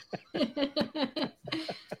prison.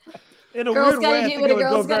 In a weird way, I think it would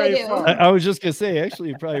go very far. I was just going to say, actually,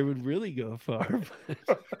 it probably would really go far.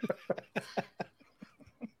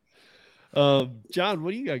 John,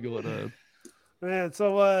 what do you got going on? Man,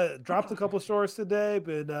 so dropped a couple of stories today,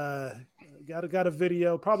 but got a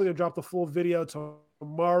video. Probably going to drop the full video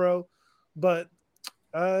tomorrow, but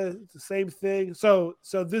the same thing. So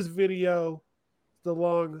this video, the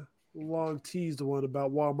long teased one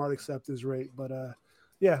about Walmart acceptance rate, but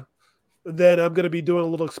yeah. Then I'm going to be doing a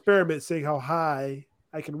little experiment, seeing how high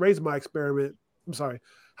I can raise my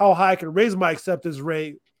how high I can raise my acceptance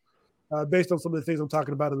rate based on some of the things I'm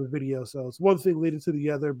talking about in the video. So it's one thing leading to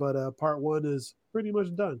the other, but part one is pretty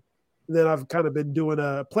much done. And then I've kind of been doing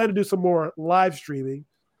plan to do some more live streaming.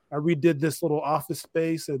 I redid this little office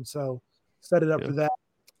space, and so set it up for that.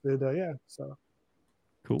 And so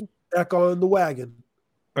cool. Back on the wagon.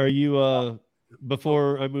 Are you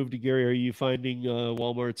before I move to Gary, are you finding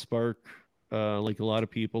Walmart Spark like a lot of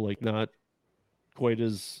people, like not quite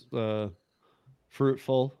as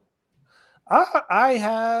fruitful?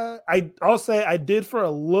 I'll say I did for a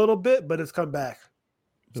little bit, but it's come back.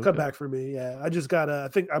 It's come back for me. Yeah. I just got I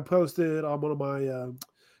think I posted on one of my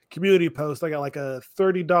community posts. I got like a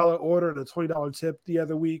 $30 order and a $20 tip the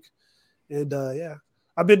other week. And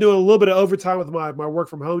I've been doing a little bit of overtime with my work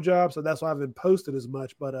from home job. So that's why I haven't posted as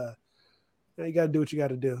much, but you got to do what you got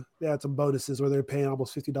to do. They had some bonuses where they're paying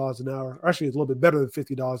almost $50 an hour. Actually, it's a little bit better than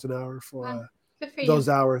 $50 an hour for those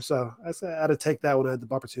hours. So I said I had to take that when I had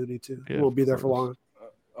the opportunity to. Yeah, we won't be there for long.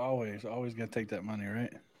 Always got to take that money,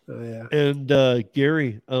 right? Yeah. And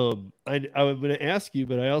Gary, I'm going to ask you,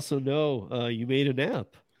 but I also know you made an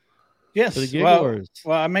app for the Yes. Gig Well, Wars.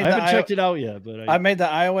 I made I haven't checked it out yet, but I made the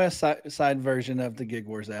iOS side version of the Gig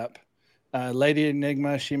Wars app. Lady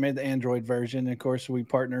Enigma, she made the Android version. And of course, we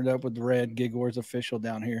partnered up with Red Gig Wars official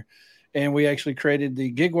down here. And we actually created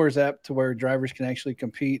the Gig Wars app to where drivers can actually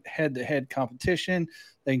compete head-to-head competition.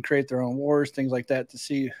 They can create their own wars, things like that, to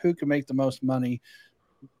see who can make the most money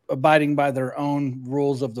abiding by their own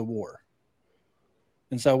rules of the war.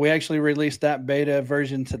 And so we actually released that beta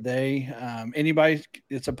version today.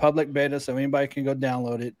 It's a public beta, so anybody can go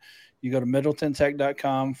download it. You go to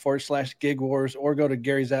middletontech.com/gig wars or go to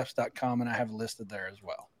garysapps.com, and I have it listed there as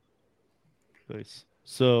well. Nice.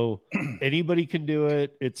 So anybody can do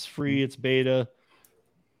it. It's free. It's beta.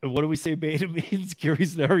 And what do we say beta means?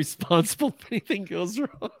 Gary's not responsible if anything goes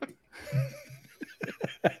wrong.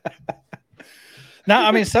 No,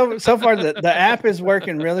 I mean, so far the app is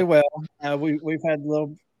working really well. We've had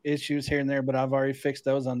little issues here and there, but I've already fixed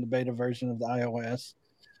those on the beta version of the iOS.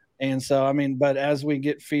 And so, I mean, but as we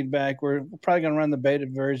get feedback, we're probably going to run the beta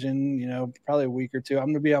version, probably a week or two. I'm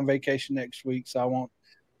going to be on vacation next week, so I won't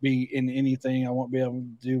be in anything. I won't be able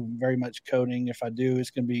to do very much coding. If I do,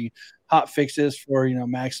 it's going to be hot fixes for,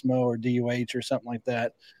 Maximo or DUH or something like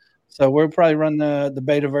that. So we'll probably run the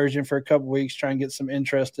beta version for a couple weeks, try and get some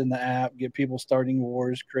interest in the app, get people starting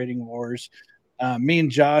wars, creating wars. Me and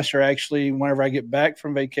Josh are actually, whenever I get back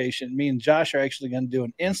from vacation, me and Josh are actually going to do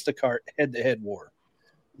an Instacart head-to-head war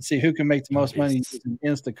and see who can make the most money using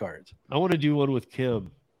Instacart. I want to do one with Kim.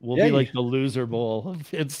 We'll be like the loser bowl of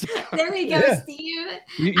Instacart. There we go, Steve.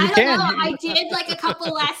 You I don't can. know. I did like a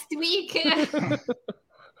couple last week.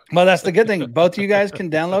 Well, that's the good thing. Both of you guys can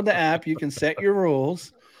download the app. You can set your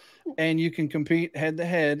rules. And you can compete head to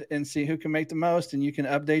head and see who can make the most. And you can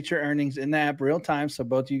update your earnings in the app real time. So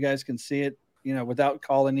both of you guys can see it, without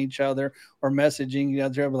calling each other or messaging each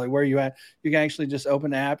other, like, where are you at? You can actually just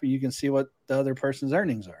open the app and you can see what the other person's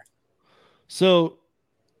earnings are. So,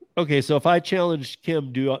 okay. So if I challenge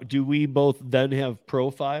Kim, do we both then have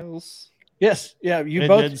profiles? Yes. Yeah.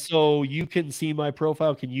 Then so you can see my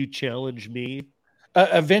profile. Can you challenge me?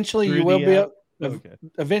 Eventually you will be. Okay.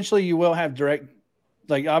 Eventually you will have direct.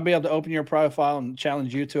 Like, I'll be able to open your profile and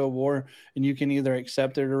challenge you to a war, and you can either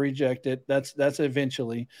accept it or reject it. That's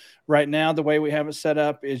eventually. Right now, the way we have it set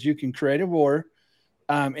up is you can create a war.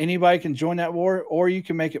 Anybody can join that war, or you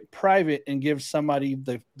can make it private and give somebody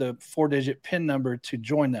the 4-digit PIN number to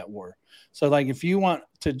join that war. So, like, if you want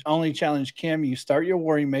to only challenge Kim, you start your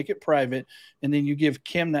war, you make it private, and then you give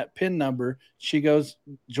Kim that PIN number. She goes,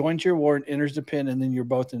 joins your war, and enters the PIN, and then you're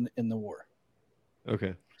both in the war.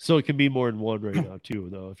 Okay. So it can be more than one right now too,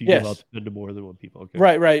 though. If you give out the PIN to more than one people, okay.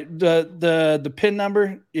 Right. The PIN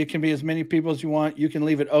number, it can be as many people as you want. You can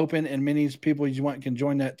leave it open, and many people as you want can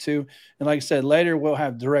join that too. And like I said, later we'll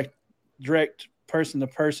have direct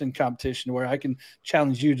person-to-person competition where I can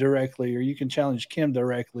challenge you directly, or you can challenge Kim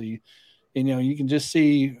directly. And, you can just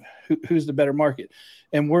see who's the better market.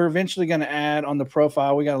 And we're eventually going to add on the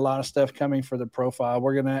profile. We got a lot of stuff coming for the profile.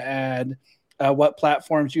 We're going to add what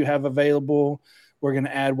platforms you have available. We're going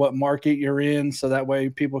to add what market you're in, so that way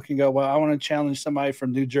people can go, well, I want to challenge somebody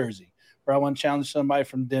from New Jersey, or I want to challenge somebody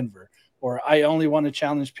from Denver, or I only want to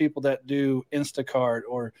challenge people that do Instacart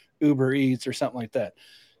or Uber Eats or something like that.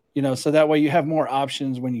 So that way you have more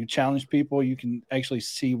options when you challenge people. You can actually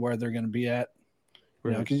see where they're going to be at.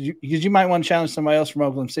 Because you might want to challenge somebody else from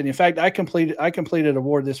Oklahoma City. In fact, I completed a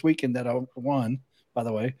award this weekend that I won, by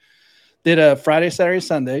the way. Did a Friday, Saturday,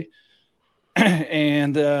 Sunday.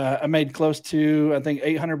 And I made close to, I think,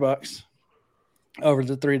 $800 over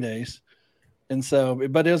the 3 days. And so,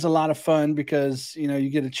 but it was a lot of fun because, you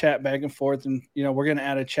get a chat back and forth, and, we're going to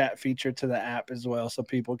add a chat feature to the app as well. So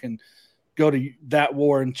people can go to that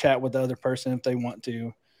war and chat with the other person if they want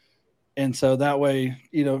to. And so that way,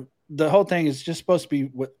 the whole thing is just supposed to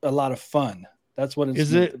be a lot of fun. That's what it's.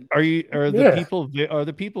 Is it? Are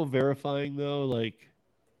the people verifying though? Like,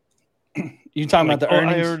 you talking about the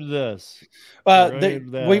earnings? I earned this.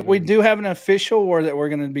 We do have an official war that we're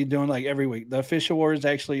going to be doing like every week. The official war is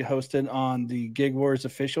actually hosted on the Gig Wars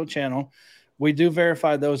official channel. We do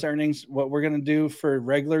verify those earnings. What we're going to do for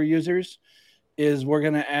regular users is we're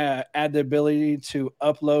going to add the ability to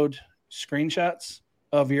upload screenshots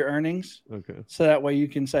of your earnings. Okay. So that way you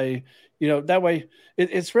can say, that way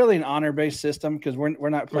it's really an honor-based system, because we're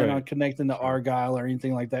not planning on connecting to Argyle or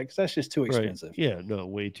anything like that, because that's just too expensive. Right. Yeah, no,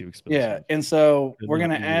 way too expensive. Yeah, and so we're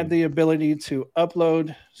going to add the ability to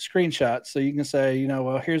upload screenshots, so you can say,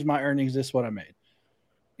 well, here's my earnings, this is what I made.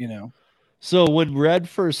 So when Red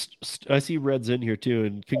first, I see Red's in here too,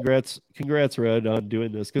 and congrats, Red, on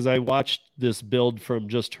doing this because I watched this build from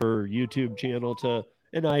just her YouTube channel to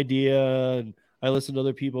an idea, and I listened to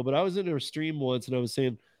other people. But I was in her stream once, and I was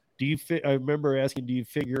saying, I remember asking, do you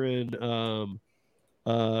figure in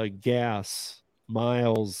gas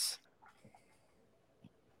miles?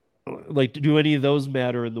 Like, do any of those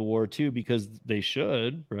matter in the war too? Because they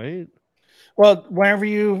should, right? Well, whenever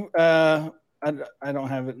you, I don't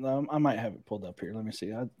have it. I might have it pulled up here. Let me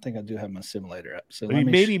see. I think I do have my simulator up. So I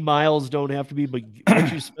mean, maybe miles don't have to be, but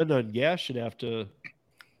what you spend on gas should have to.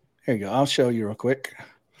 Here you go. I'll show you real quick.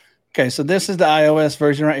 Okay, so this is the iOS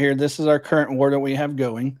version right here. This is our current war that we have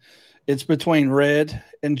going. It's between Red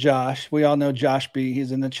and Josh. We all know Josh B.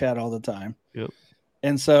 He's in the chat all the time. Yep.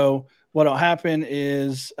 And so what'll happen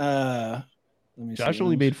is, let me Josh see.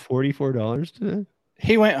 only made $44 today.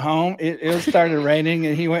 He went home. It started raining,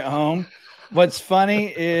 and he went home. What's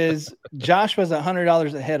funny is Josh was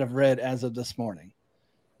 $100 ahead of Red as of this morning,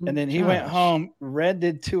 and then he went home. Red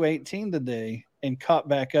did 218 today and caught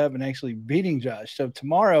back up and actually beating Josh. So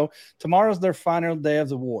tomorrow's their final day of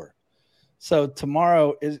the war. So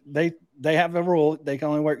tomorrow is they have a rule. They can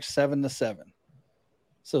only work 7 to 7.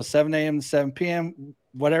 So 7 a.m. to 7 p.m.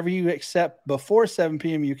 Whatever you accept before 7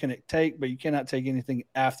 p.m. you can take, but you cannot take anything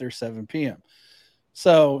after 7 p.m.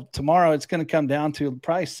 So tomorrow it's going to come down to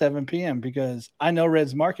probably 7 p.m. because I know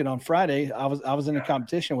Red's market on Friday. I was in a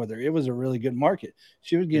competition with her. It was a really good market.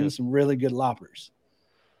 She was getting some really good loppers.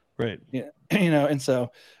 Right. Yeah. And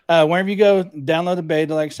so whenever you go download the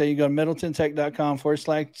beta, like I say, you go to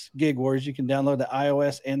middletontech.com/gig wars. You can download the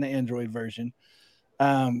iOS and the Android version.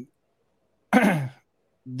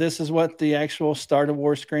 This is what the actual start of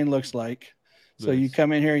war screen looks like. So you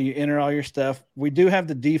come in here, you enter all your stuff. We do have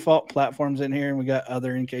the default platforms in here, and we got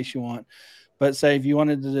other in case you want. But say if you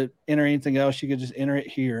wanted to enter anything else, you could just enter it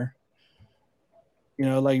here.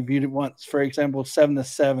 Like if you want, for example, 7 to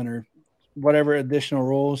 7 or whatever additional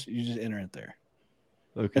rules, you just enter it there.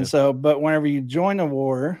 Okay. And so, but whenever you join a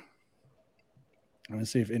war, let me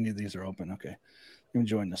see if any of these are open. Okay. Let me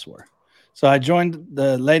join this war. So I joined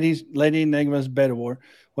the Lady Enigma's beta war.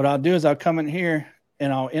 What I'll do is I'll come in here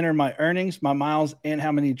and I'll enter my earnings, my miles, and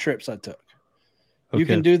how many trips I took. Okay. You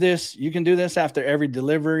can do this. You can do this after every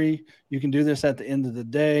delivery. You can do this at the end of the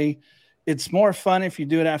day. It's more fun if you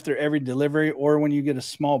do it after every delivery or when you get a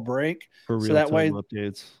small break. For real-time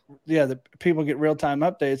updates. Yeah, the people get real-time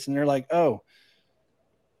updates, and they're like, oh,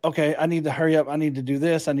 okay, I need to hurry up. I need to do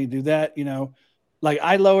this. I need to do that. Like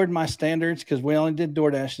I lowered my standards because we only did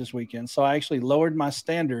DoorDash this weekend. So I actually lowered my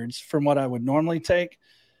standards from what I would normally take.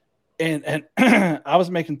 And I was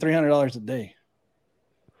making $300 a day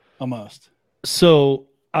almost. So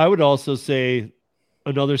I would also say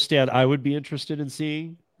another stat I would be interested in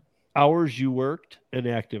seeing: hours you worked and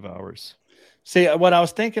active hours. See, what I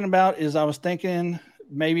was thinking about is I was thinking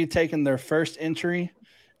maybe taking their first entry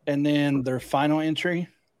and then their final entry.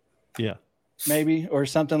 Yeah. Maybe, or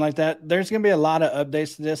something like that. There's going to be a lot of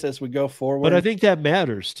updates to this as we go forward. But I think that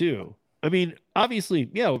matters too. I mean, obviously,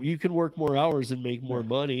 yeah, you can work more hours and make more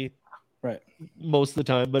money. Right. Most of the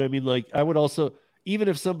time. But I mean, like, I would also, even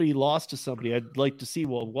if somebody lost to somebody, I'd like to see,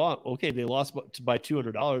 okay, they lost by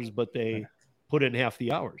 $200, but they put in half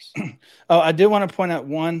the hours. Oh, I do want to point out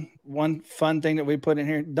one fun thing that we put in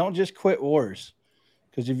here. Don't just quit wars.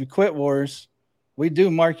 Because if you quit wars, we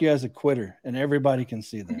do mark you as a quitter, and everybody can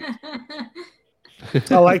see that.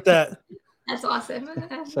 I like that. That's awesome.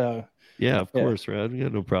 So yeah, of course, Rad. We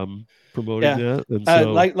got no problem promoting that. And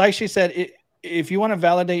so, like she said, if you want to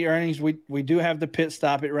validate your earnings, we do have the pit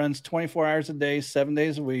stop. It runs 24 hours a day, 7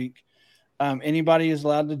 days a week. Anybody is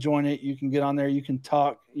allowed to join it. You can get on there. You can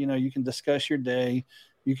talk. You can discuss your day.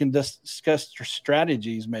 You can discuss your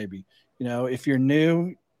strategies. Maybe if you're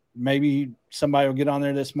new, maybe somebody will get on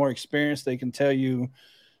there that's more experienced. They can tell you,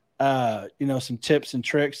 some tips and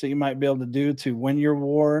tricks that you might be able to do to win your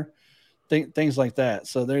war. Things like that.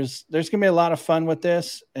 So there's gonna be a lot of fun with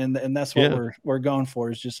this, and that's what we're going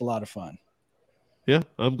for, is just a lot of fun. Yeah,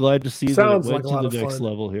 I'm glad to see that it went to the next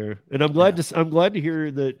level here, and I'm glad to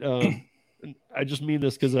hear that. I just mean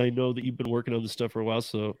this because I know that you've been working on this stuff for a while,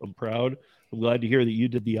 so I'm proud. I'm glad to hear that you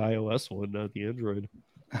did the iOS one, not the Android.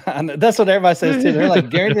 That's what everybody says too. They're like,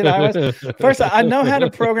 Gary did iOS. First, I know how to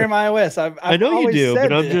program iOS. I know you do,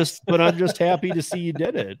 but I'm just happy to see you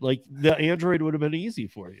did it. Like the Android would have been easy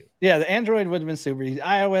for you. Yeah, the Android would have been super easy.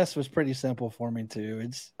 iOS was pretty simple for me too.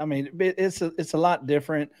 It's a lot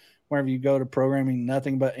different whenever you go to programming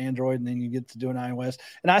nothing but Android, and then you get to do an iOS.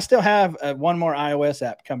 And I still have one more iOS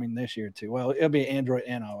app coming this year too. Well, it'll be Android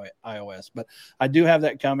and iOS, but I do have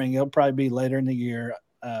that coming. It'll probably be later in the year.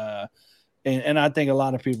 And I think a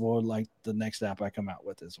lot of people would like the next app I come out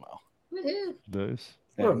with as well. Woohoo. Nice.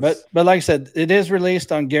 Yeah, but like I said, it is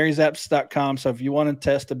released on Gary'sApps.com. So if you want to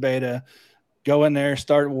test the beta, go in there,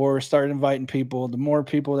 start war, start inviting people. The more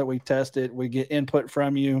people that we test it, we get input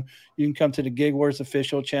from you. You can come to the Gig Wars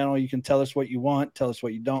official channel. You can tell us what you want, tell us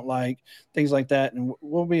what you don't like, things like that. And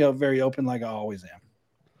we'll be very open like I always am.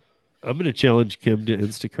 I'm going to challenge Kim to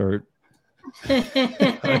Instacart.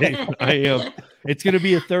 I am. It's going to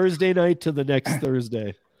be a Thursday night to the next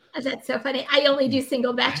Thursday. That's so funny. I only do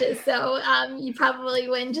single batches, so you probably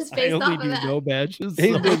win just based off of that. I only do no batches.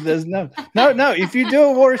 So. There's no. If you do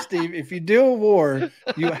a war, Steve,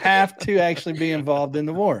 you have to actually be involved in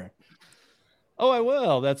the war. Oh, I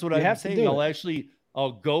will. That's what I'm saying.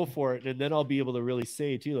 I'll go for it, and then I'll be able to really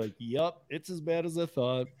say to you, like, "Yup, it's as bad as I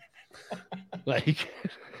thought." Like,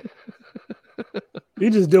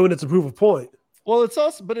 you're just doing it to prove a point. Well,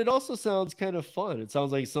 it also sounds kind of fun. It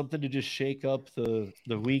sounds like something to just shake up the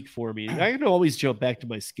week for me. I can always jump back to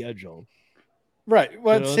my schedule. Right.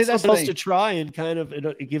 Well, see, that's supposed to try and kind of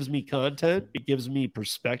it gives me content. It gives me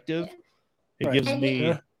perspective. It gives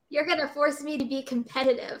me. You're gonna force me to be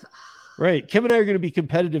competitive. Right. Kim and I are going to be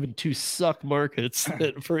competitive in 2 suck markets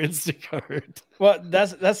for Instacart. Well,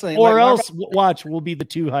 that's the thing. Or else, watch, we'll be the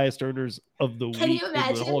 2 highest earners of the Can week you in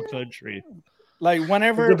imagine? the whole country. Like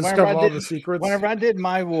whenever I did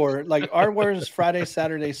my war, like our war is Friday,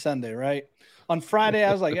 Saturday, Sunday, right? On Friday,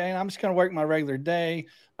 I was like, hey, I'm just gonna work my regular day.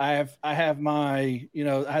 I have my,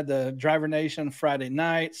 I had the Driver Nation Friday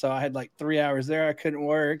night, so I had like 3 hours there. I couldn't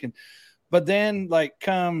work, but then like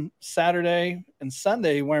come Saturday and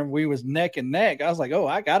Sunday when we was neck and neck, I was like, oh,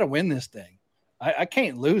 I gotta win this thing. I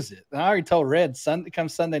can't lose it. And I already told Red come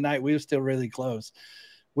Sunday night, we were still really close.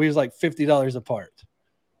 We was like $50 apart.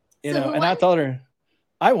 And I told her,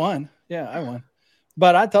 I won. Yeah, I won.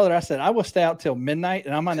 But I told her, I said, I will stay out till midnight,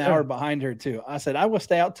 and I'm an hour behind her too. I said, I will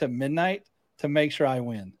stay out till midnight to make sure I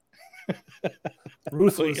win.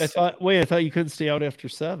 Ruthless. I thought you couldn't stay out after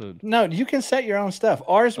 7. No, you can set your own stuff.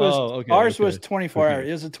 Ours was 24 hours.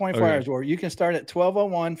 It was a 24 hours war. You can start at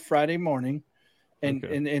 12:01 Friday morning and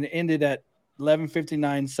ended at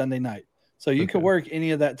 11:59 Sunday night. So you can work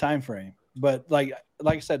any of that time frame. But like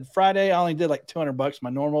I said, Friday I only did like $200 my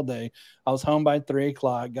normal day. I was home by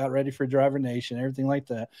 3:00, got ready for Driver Nation, everything like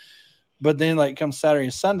that. But then like come Saturday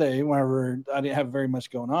and Sunday, whenever I didn't have very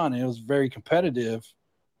much going on, it was very competitive.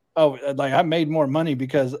 Oh, like I made more money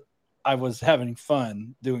because I was having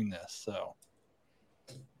fun doing this. So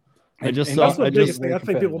I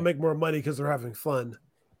think people make more money because they're having fun.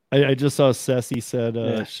 I just saw Ceci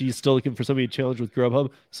said she's still looking for somebody to challenge with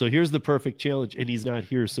Grubhub. So here's the perfect challenge, and he's not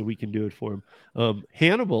here, so we can do it for him.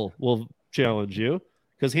 Hannibal will challenge you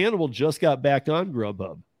because Hannibal just got back on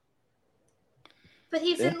Grubhub. But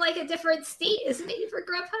he's in like a different state, isn't he, for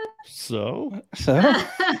Grubhub? So?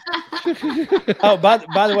 Oh,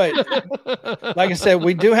 by the way, like I said,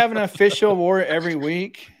 we do have an official war every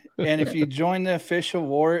week. And if you join the official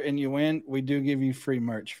war and you win, we do give you free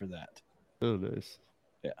merch for that. Oh, nice.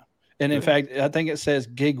 Yeah. And in fact, I think it says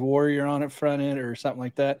Gig Warrior on it front end or something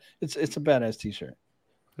like that. It's a badass t-shirt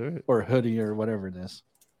or hoodie or whatever it is.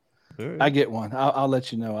 I get one. I'll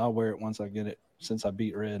let you know. I'll wear it once I get it since I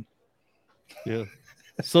beat Red. Yeah.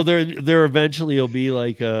 So there eventually will be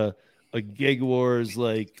like a Gig Wars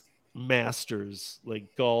like Masters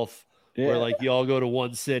like golf where like you all go to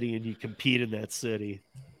one city and you compete in that city.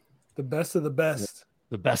 The best of the best.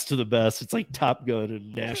 The best of the best. It's like Top Gun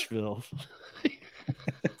in Nashville.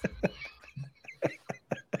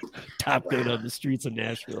 Top Gun on the streets of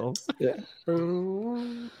Nashville. Yeah.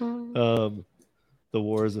 The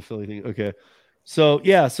war is a Philly thing. Okay. So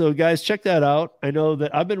guys, check that out. I know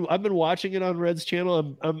that I've been watching it on Red's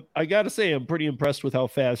channel. I gotta say I'm pretty impressed with how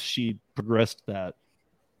fast she progressed that.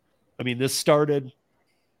 I mean, this started,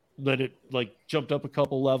 then it like jumped up a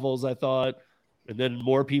couple levels, I thought, and then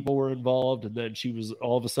more people were involved, and then she was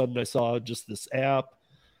all of a sudden I saw just this app.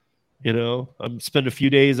 I'm spend a few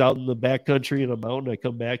days out in the backcountry in a mountain. I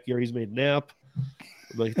come back, Gary's made a nap. I'm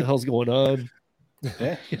like, what the hell's going on?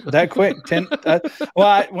 Yeah, that quick.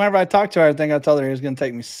 Whenever I talked to her, I think I told her it was going to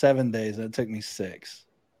take me 7 days, and it took me 6.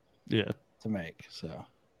 Yeah, to make. So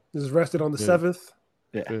just rested on the 7th.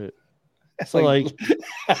 Yeah, right. So like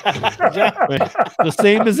the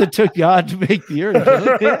same as it took God to make the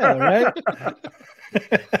earth. Yeah, right.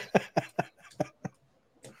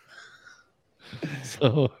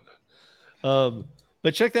 So,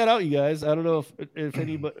 but check that out, you guys. I don't know if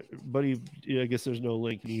anybody, I guess there's no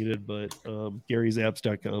link needed, but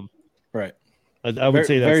Gary'sApps.com. Right. I would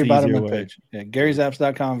say that's very the bottom easier of the way. page. Yeah,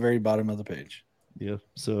 Gary'sApps.com, very bottom of the page. Yeah.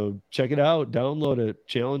 So check it out, download it,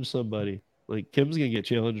 challenge somebody. Like Kim's gonna get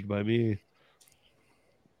challenged by me.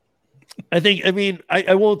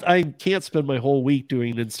 I can't spend my whole week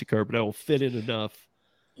doing an Instacart, but I will fit in enough.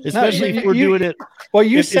 Especially if we're doing it. Well,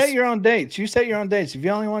 you set your own dates. You set your own dates. If you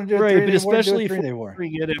only want to do it 3 but especially do it 3 if we're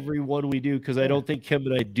doing it every one we do, because I don't think Kim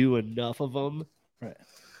and I do enough of them. Right.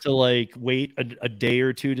 To like wait a day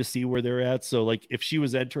or two to see where they're at. So like if she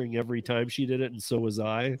was entering every time she did it and so was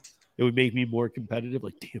I, it would make me more competitive.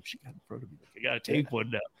 Like, damn, she got in front of me. Like, I gotta take one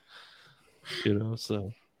now.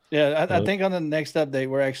 So yeah, I think on the next update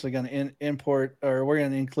we're actually going to import, or we're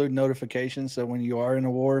going to include notifications. So when you are in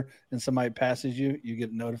a war and somebody passes you, you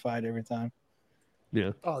get notified every time.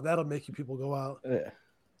 Yeah. Oh, that'll make you people go out. Yeah.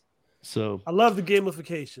 So I love the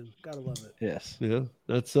gamification. Gotta love it. Yes. Yeah.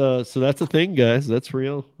 That's so that's a thing, guys. That's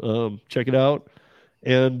real. Check it out.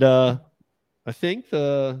 And I think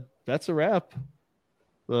that's a wrap.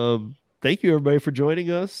 Thank you everybody for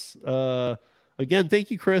joining us. Again, thank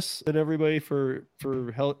you, Chris, and everybody for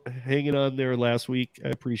hanging on there last week. I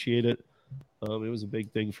appreciate it. It was a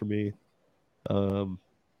big thing for me. And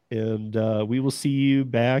we will see you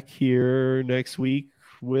back here next week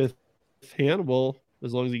with Hannibal,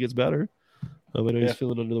 as long as he gets better. I know he's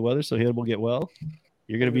feeling under the weather, so Hannibal get well.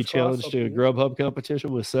 You're going to be challenged to a Grubhub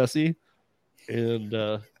competition with Ceci, and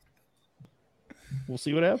we'll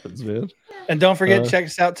see what happens, man. And don't forget, check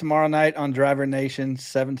us out tomorrow night on Driver Nation,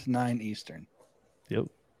 7 to 9 Eastern. Yep.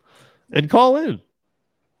 And call in.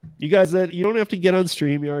 You guys, you don't have to get on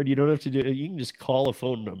StreamYard. You don't have to do it. You can just call a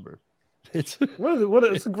phone number. It's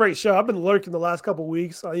a great show. I've been lurking the last couple of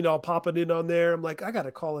weeks. Popping in on there. I'm like, I got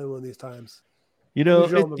to call in one of these times. We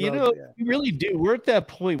really do. We're at that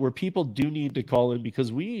point where people do need to call in,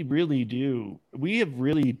 because we really do. We have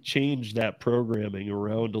really changed that programming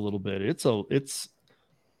around a little bit.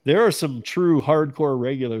 There are some true hardcore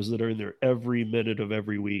regulars that are in there every minute of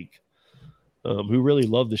every week, who really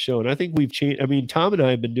love the show. And I think we've changed. I mean, Tom and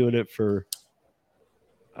I have been doing it for,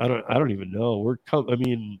 I don't even know.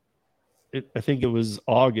 I think it was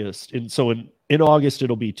August. And so in August,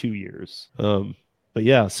 it'll be 2 years. But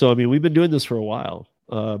yeah, so I mean, we've been doing this for a while,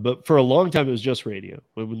 but for a long time it was just radio.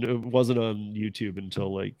 It wasn't on YouTube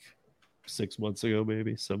until like 6 months ago,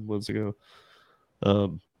 maybe 7 months ago.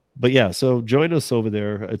 But yeah, so join us over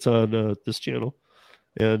there. It's on this channel,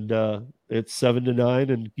 and it's 7 to 9,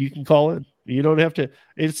 and you can call in. You don't have to.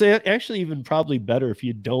 It's actually even probably better if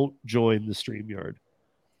you don't join the StreamYard,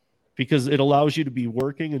 because it allows you to be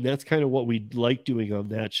working, and that's kind of what we like doing on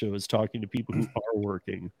that show, is talking to people who are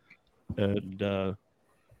working and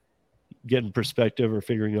getting perspective or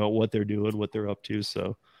figuring out what they're doing, what they're up to.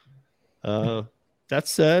 So that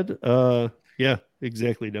said, yeah,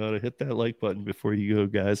 exactly, Donna. Hit that like button before you go,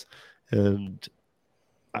 guys. And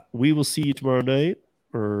we will see you tomorrow night,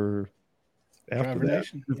 or after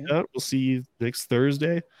that. We'll see you next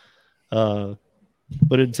Thursday. But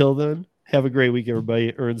until then, have a great week,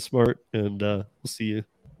 everybody. Earn smart, and we'll see you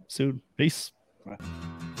soon. Peace. Bye.